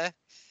the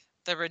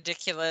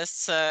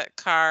ridiculous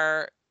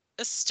car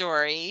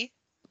story.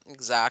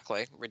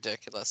 Exactly.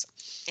 Ridiculous.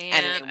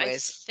 And I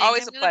Anyways, think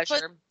always I'm a gonna put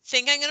pleasure.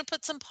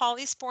 some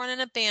polysporin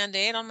and a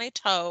Band-Aid on my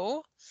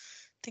toe.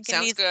 Think it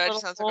Sounds needs a good.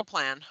 Sounds like a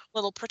plan.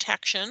 little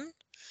protection.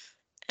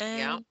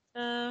 Yeah.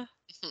 And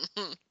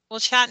we'll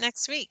chat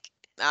next week.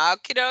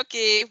 Okie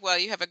dokie. Well,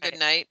 you have a All good right.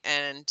 night,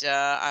 and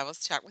I will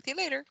chat with you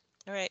later.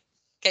 All right.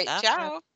 Okay, Bye. ciao.